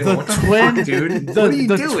games anymore. What the fuck, dude? What are you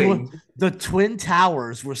doing? The Twin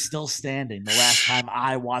Towers were still standing the last time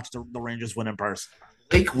I watched the Rangers win in person.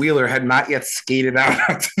 Blake Wheeler had not yet skated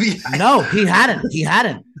out to the ice. No, he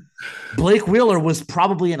hadn't. Blake Wheeler was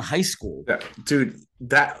probably in high school. Yeah, dude,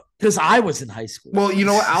 because I was in high school. Well, you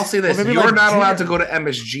know what? I'll say this. You're not allowed to go to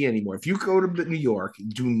MSG anymore. If you go to New York,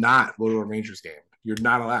 do not go to a Rangers game. You're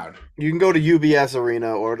not allowed. You can go to UBS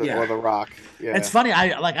Arena or the Rock. Yeah. It's funny.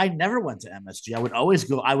 I never went to MSG. I would always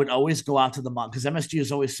go out to the because MSG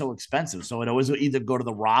is always so expensive. So I'd always either go to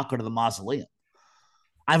the Rock or to the Mausoleum.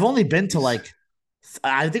 I've only been to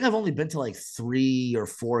I think I've only been to 3 or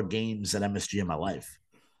 4 games at MSG in my life.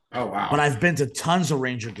 Oh wow! But I've been to tons of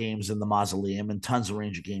Ranger games in the Mausoleum and tons of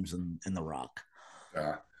Ranger games in the Rock.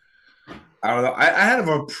 I don't know. I have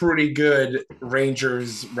a pretty good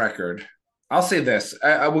Rangers record. I'll say this.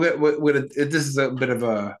 This is a bit of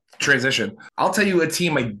a transition. I'll tell you a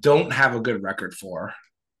team I don't have a good record for.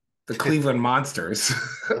 The Cleveland Monsters.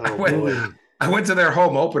 Oh boy. I went to their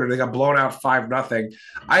home opener. They got blown out 5-0.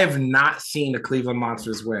 I have not seen the Cleveland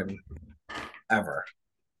Monsters win ever.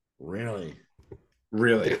 Really?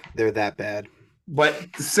 Really. They're that bad. But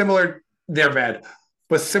they're bad.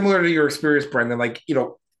 But similar to your experience, Brendan, like,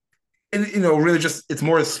 really just it's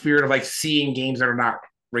more the spirit of like seeing games that are not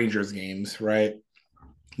Rangers games, right?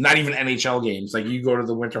 Not even NHL games. Like you go to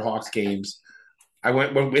the Winterhawks games. I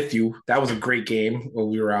went with you. That was a great game when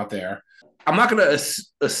we were out there. I'm not going to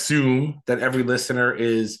assume that every listener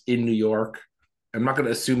is in New York. I'm not going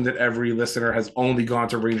to assume that every listener has only gone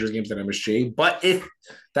to Rangers games at MSG. But if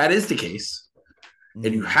that is the case,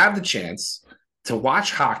 and you have the chance to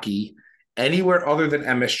watch hockey anywhere other than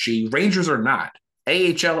MSG, Rangers or not,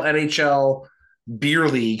 AHL, NHL, beer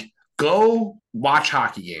league, go watch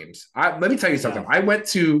hockey games. Let me tell you something. I went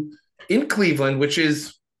to, in Cleveland, which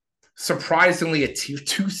is surprisingly a tier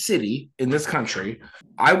 2 city in this country,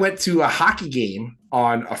 I went to a hockey game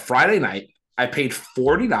on a Friday night. I paid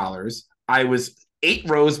 $40. I was 8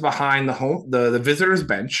 rows behind the visitors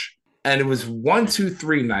bench, and it was 1, 2,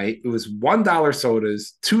 3 night. It was $1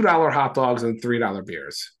 sodas, $2 hot dogs, and $3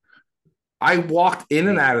 beers. I walked in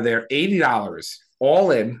and out of there, $80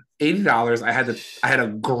 all in, $80. I had a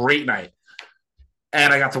great night,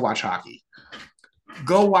 and I got to watch hockey.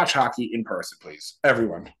 Go watch hockey in person, please,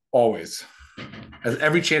 everyone, always, as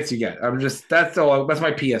every chance you get. That's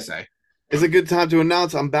my PSA. It's a good time to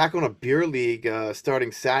announce I'm back on a beer league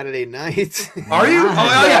starting Saturday night. Are you?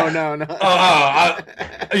 Oh yeah. No.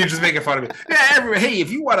 You're just making fun of me. Yeah, hey, if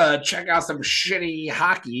you want to check out some shitty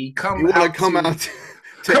hockey, come out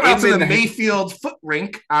to the Mayfield Foot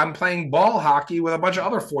Rink. I'm playing ball hockey with a bunch of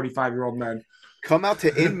other 45-year-old men. Come out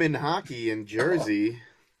to Inman Hockey in Jersey.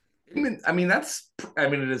 It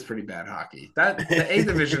is pretty bad hockey. The A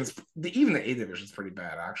division's even the A division's pretty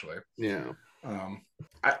bad, actually. Yeah.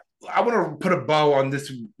 I want to put a bow on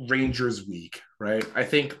this Rangers week, right? I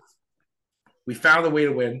think we found a way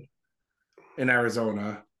to win in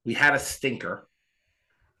Arizona. We had a stinker,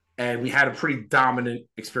 and we had a pretty dominant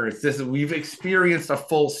experience. We've experienced a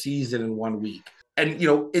full season in 1 week. And,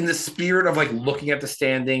 in the spirit of like looking at the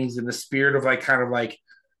standings, in the spirit of like kind of like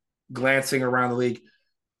glancing around the league,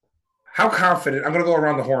 how confident, I'm going to go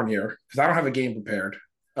around the horn here because I don't have a game prepared.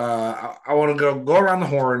 I want to go around the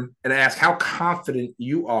horn and ask how confident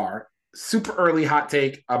you are. Super early hot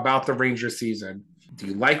take about the Rangers season. Do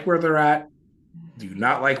you like where they're at? Do you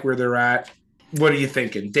not like where they're at? What are you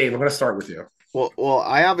thinking? Dave, I'm going to start with you. Well,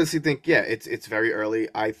 I obviously think, it's very early.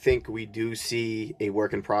 I think we do see a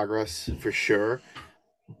work in progress for sure,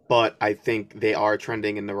 but I think they are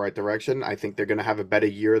trending in the right direction. I think they're going to have a better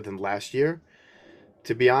year than last year.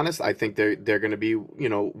 To be honest, I think they're going to be,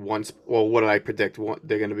 once. Well, what did I predict?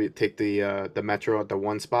 They're going to take the Metro at the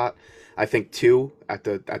 1 spot. I think 2 at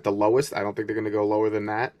the lowest. I don't think they're going to go lower than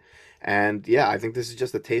that. And yeah, I think this is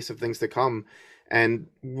just a taste of things to come. And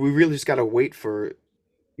we really just got to wait for,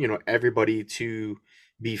 everybody to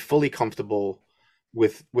be fully comfortable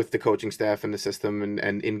with the coaching staff and the system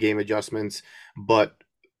and in-game adjustments. But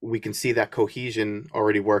we can see that cohesion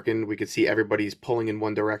already working. We can see everybody's pulling in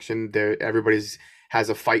one direction. Everybody's has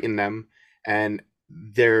a fight in them, and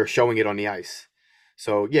they're showing it on the ice.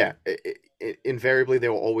 So yeah, invariably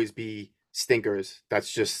there will always be stinkers. That's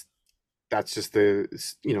just the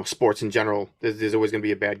sports in general. There's always going to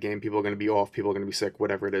be a bad game. People are going to be off. People are going to be sick.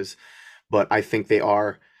 Whatever it is, but I think they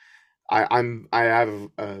are. I have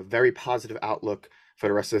a very positive outlook for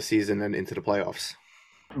the rest of the season and into the playoffs.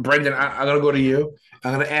 Brendan, I'm going to go to you.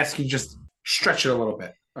 I'm going to ask you just stretch it a little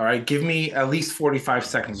bit. All right. Give me at least 45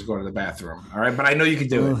 seconds to go to the bathroom. All right. But I know you can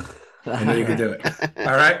do it. I know you can do it.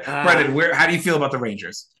 All right. Brendan, how do you feel about the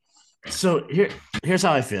Rangers? So here's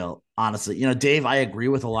how I feel, honestly. Dave, I agree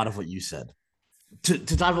with a lot of what you said. To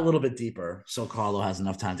dive a little bit deeper, so Carlo has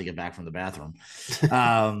enough time to get back from the bathroom.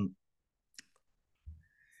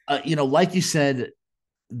 Like you said,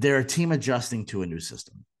 they're a team adjusting to a new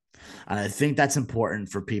system. And I think that's important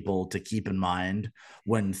for people to keep in mind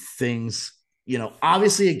when things,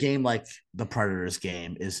 obviously a game like the Predators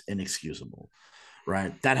game is inexcusable,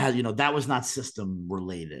 right? That was not system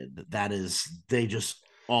related. That is, they just,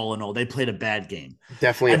 all in all, they played a bad game.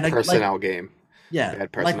 Definitely a personnel game. Yeah.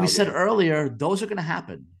 Like we said earlier, those are going to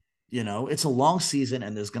happen. It's a long season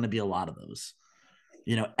and there's going to be a lot of those.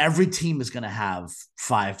 Every team is going to have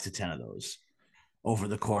 5 to 10 of those over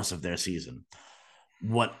the course of their season.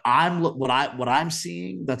 What I'm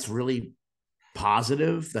seeing that's really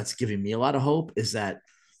positive, that's giving me a lot of hope, is that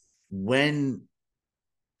when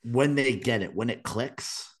they get it, when it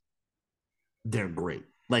clicks, they're great.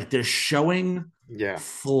 Like they're showing Yeah.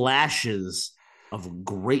 flashes of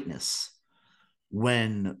greatness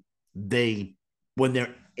when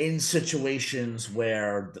they're in situations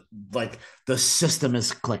where like the system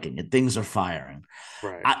is clicking and things are firing.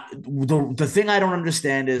 Right. The thing I don't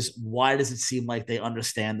understand is why does it seem like they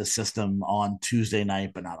understand the system on Tuesday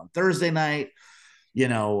night but not on Thursday night? You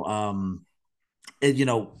know,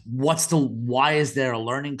 why is there a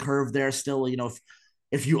learning curve there still?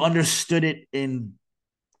 If you understood it in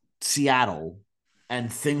Seattle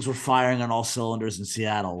and things were firing on all cylinders in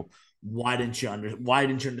Seattle, why didn't you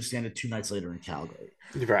understand it 2 nights later in Calgary?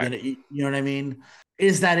 Right. You know what I mean?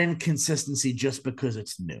 Is that inconsistency just because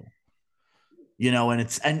it's new?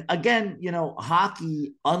 And again,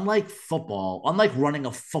 hockey, unlike football, unlike running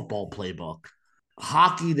a football playbook,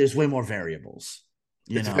 hockey, there's way more variables.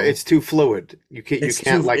 It's too fluid. You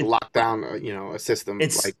can't like lock down a system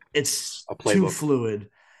like it's a too playbook. fluid.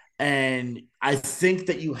 And I think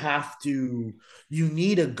that you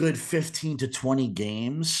need a good 15 to 20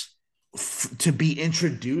 games to be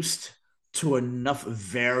introduced to enough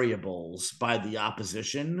variables by the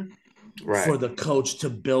opposition for the coach to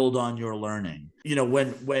build on your learning.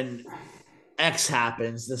 When X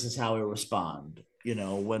happens, this is how we respond.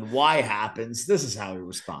 When Y happens, this is how we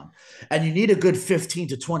respond. And you need a good 15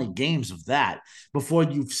 to 20 games of that before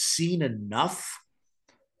you've seen enough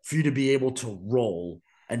for you to be able to roll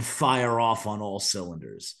and fire off on all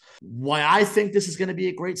cylinders. Why I think this is going to be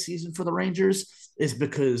a great season for the Rangers is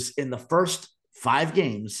because in the first 5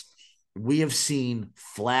 games, we have seen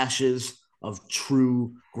flashes of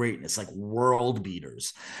true greatness, like world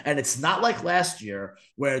beaters. And it's not like last year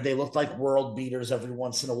where they looked like world beaters every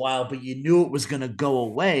once in a while, but you knew it was going to go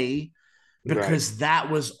away because that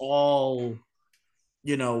was all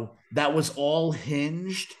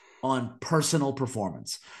hinged on personal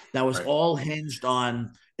performance. That was all hinged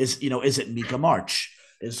on is it Mika March?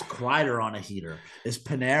 Is Kreider on a heater? Is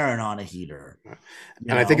Panarin on a heater?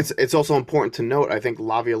 And I think it's also important to note, I think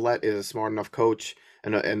Laviolette is a smart enough coach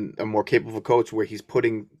and a more capable coach where he's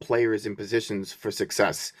putting players in positions for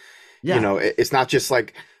success. Yeah. It's not just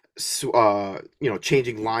like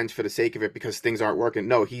changing lines for the sake of it because things aren't working.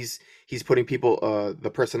 No, he's putting people, the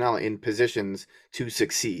personnel in positions to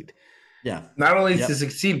succeed. Yeah. Not only to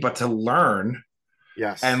succeed, but to learn.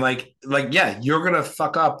 Yes. And you're gonna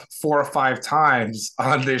fuck up 4 or 5 times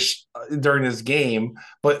on this during this game,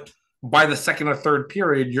 but by the second or third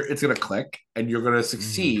period, it's gonna click and you're gonna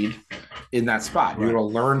succeed in that spot. You're gonna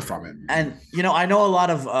learn from it. And I know a lot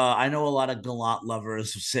of Gallant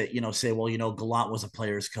lovers say, well, Gallant was a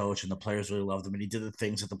player's coach and the players really loved him and he did the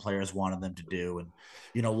things that the players wanted them to do. And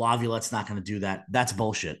Laviolette's not going to do that. That's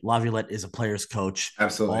bullshit. Laviolette is a player's coach,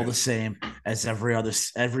 absolutely, all the same as every other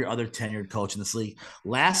tenured coach in this league.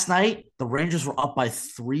 Last night, the Rangers were up by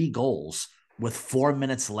 3 goals with 4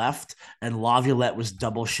 minutes left, and Laviolette was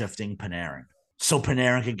double shifting Panarin so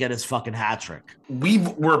Panarin could get his fucking hat trick. We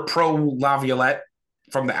were pro Laviolette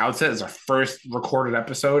from the outset. As our first recorded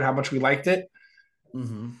episode, how much we liked it.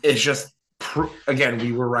 Mm-hmm. It's just, again,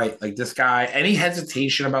 we were right. Like this guy, any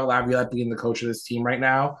hesitation about Laviolette being the coach of this team right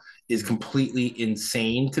now is completely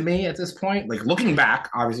insane to me at this point. Like looking back,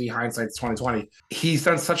 obviously hindsight's 2020. He's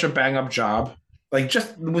done such a bang up job. Like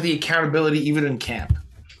just with the accountability, even in camp,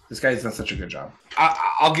 this guy's done such a good job.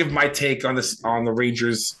 I'll give my take on this on the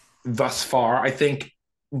Rangers thus far. I think,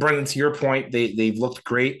 Brendan, to your point, they've looked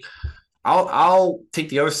great. I'll take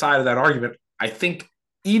the other side of that argument. I think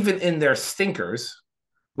even in their stinkers,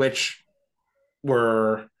 which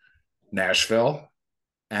were Nashville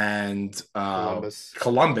and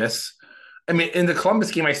Columbus. I mean, in the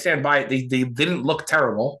Columbus game, I stand by it. They didn't look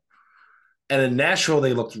terrible. And in Nashville,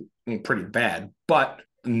 they looked pretty bad. But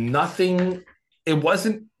nothing – it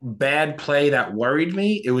wasn't bad play that worried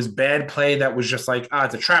me. It was bad play that was just like,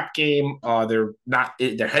 it's a trap game. They're not –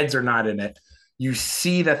 their heads are not in it. You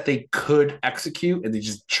see that they could execute, and they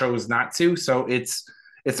just chose not to. So it's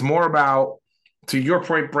more about, to your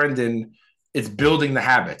point, Brendan, it's building the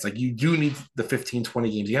habits. Like you do need the 15,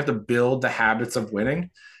 20 games. You have to build the habits of winning.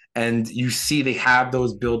 And you see they have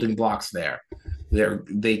those building blocks there.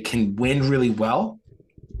 They can win really well.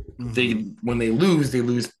 When they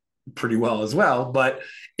lose pretty well as well. But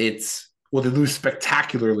they lose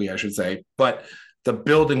spectacularly, I should say. But the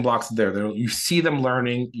building blocks are there. You see them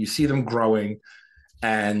learning. You see them growing.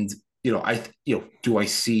 And do I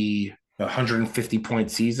see a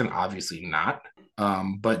 150-point season? Obviously not.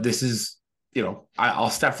 But this is, I'll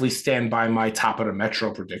definitely stand by my top of the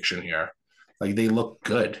Metro prediction here. Like they look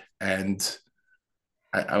good, and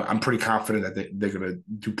I'm pretty confident that they're going to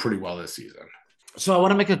do pretty well this season. So I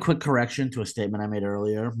want to make a quick correction to a statement I made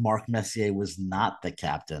earlier. Mark Messier was not the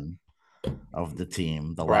captain of the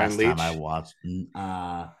team. The Brian last Leach? time I watched,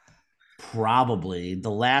 probably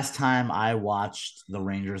the last time I watched the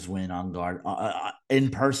Rangers win on guard in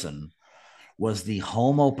person was the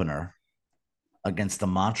home opener against the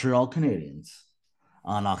Montreal Canadiens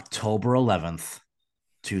on October 11th,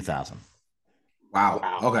 2000.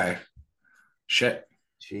 Wow. Okay. Shit.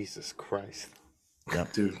 Jesus Christ.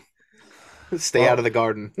 Yep. Dude. Stay out of the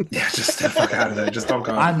garden. Yeah, just step fuck out of there. Just don't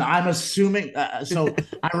go. I'm assuming. So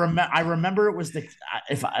I remember it was the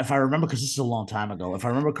if I remember, because this is a long time ago. If I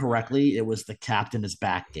remember correctly, it was the captain is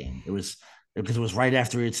back game. It was because it was right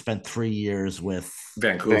after he had spent 3 years with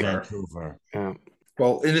Vancouver. Yeah.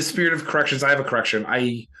 Well, in the spirit of corrections, I have a correction.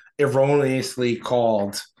 I erroneously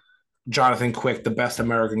called Jonathan Quick the best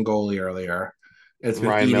American goalie earlier. It's been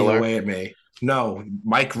Ryan eating Miller? away at me. No,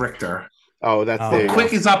 Mike Richter. Oh, that's Oh, there. But you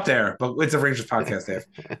Quick go. is up there. But it's a Rangers podcast, Dave.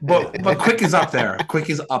 But Quick is up there. Quick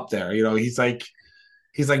is up there. You know, he's like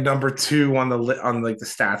number 2 on the like the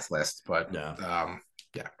stats list. But Yeah.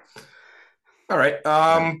 yeah. All right.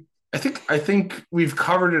 I think we've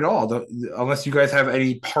covered it all. Unless you guys have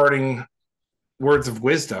any parting words of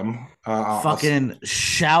wisdom. Fucking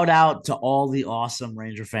shout out to all the awesome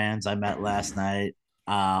Ranger fans I met last night.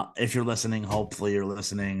 If you're listening, hopefully you're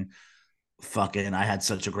listening. Fucking, I had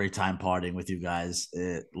such a great time partying with you guys.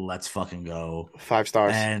 Let's fucking go. 5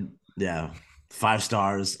 stars. And yeah, 5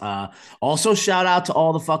 stars. Also shout out to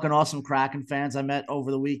all the fucking awesome Kraken fans I met over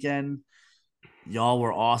the weekend. Y'all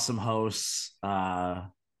were awesome hosts.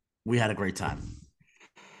 We had a great time.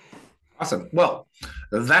 Awesome. Well,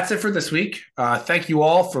 that's it for this week. Thank you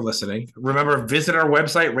all for listening. Remember, visit our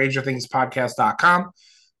website, rangerthingspodcast.com.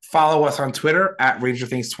 Follow us on Twitter at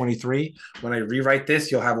RangerThings23. When I rewrite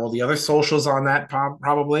this, you'll have all the other socials on that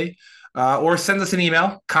probably. Or send us an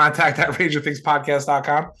email,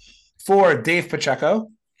 contact@RangerThingsPodcast.com. For Dave Pacheco.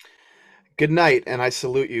 Good night, and I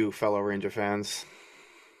salute you, fellow Ranger fans.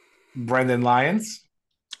 Brendan Lyons.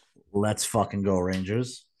 Let's fucking go,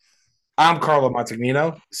 Rangers. I'm Carlo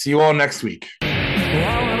Montagnino. See you all next week.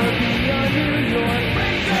 Well,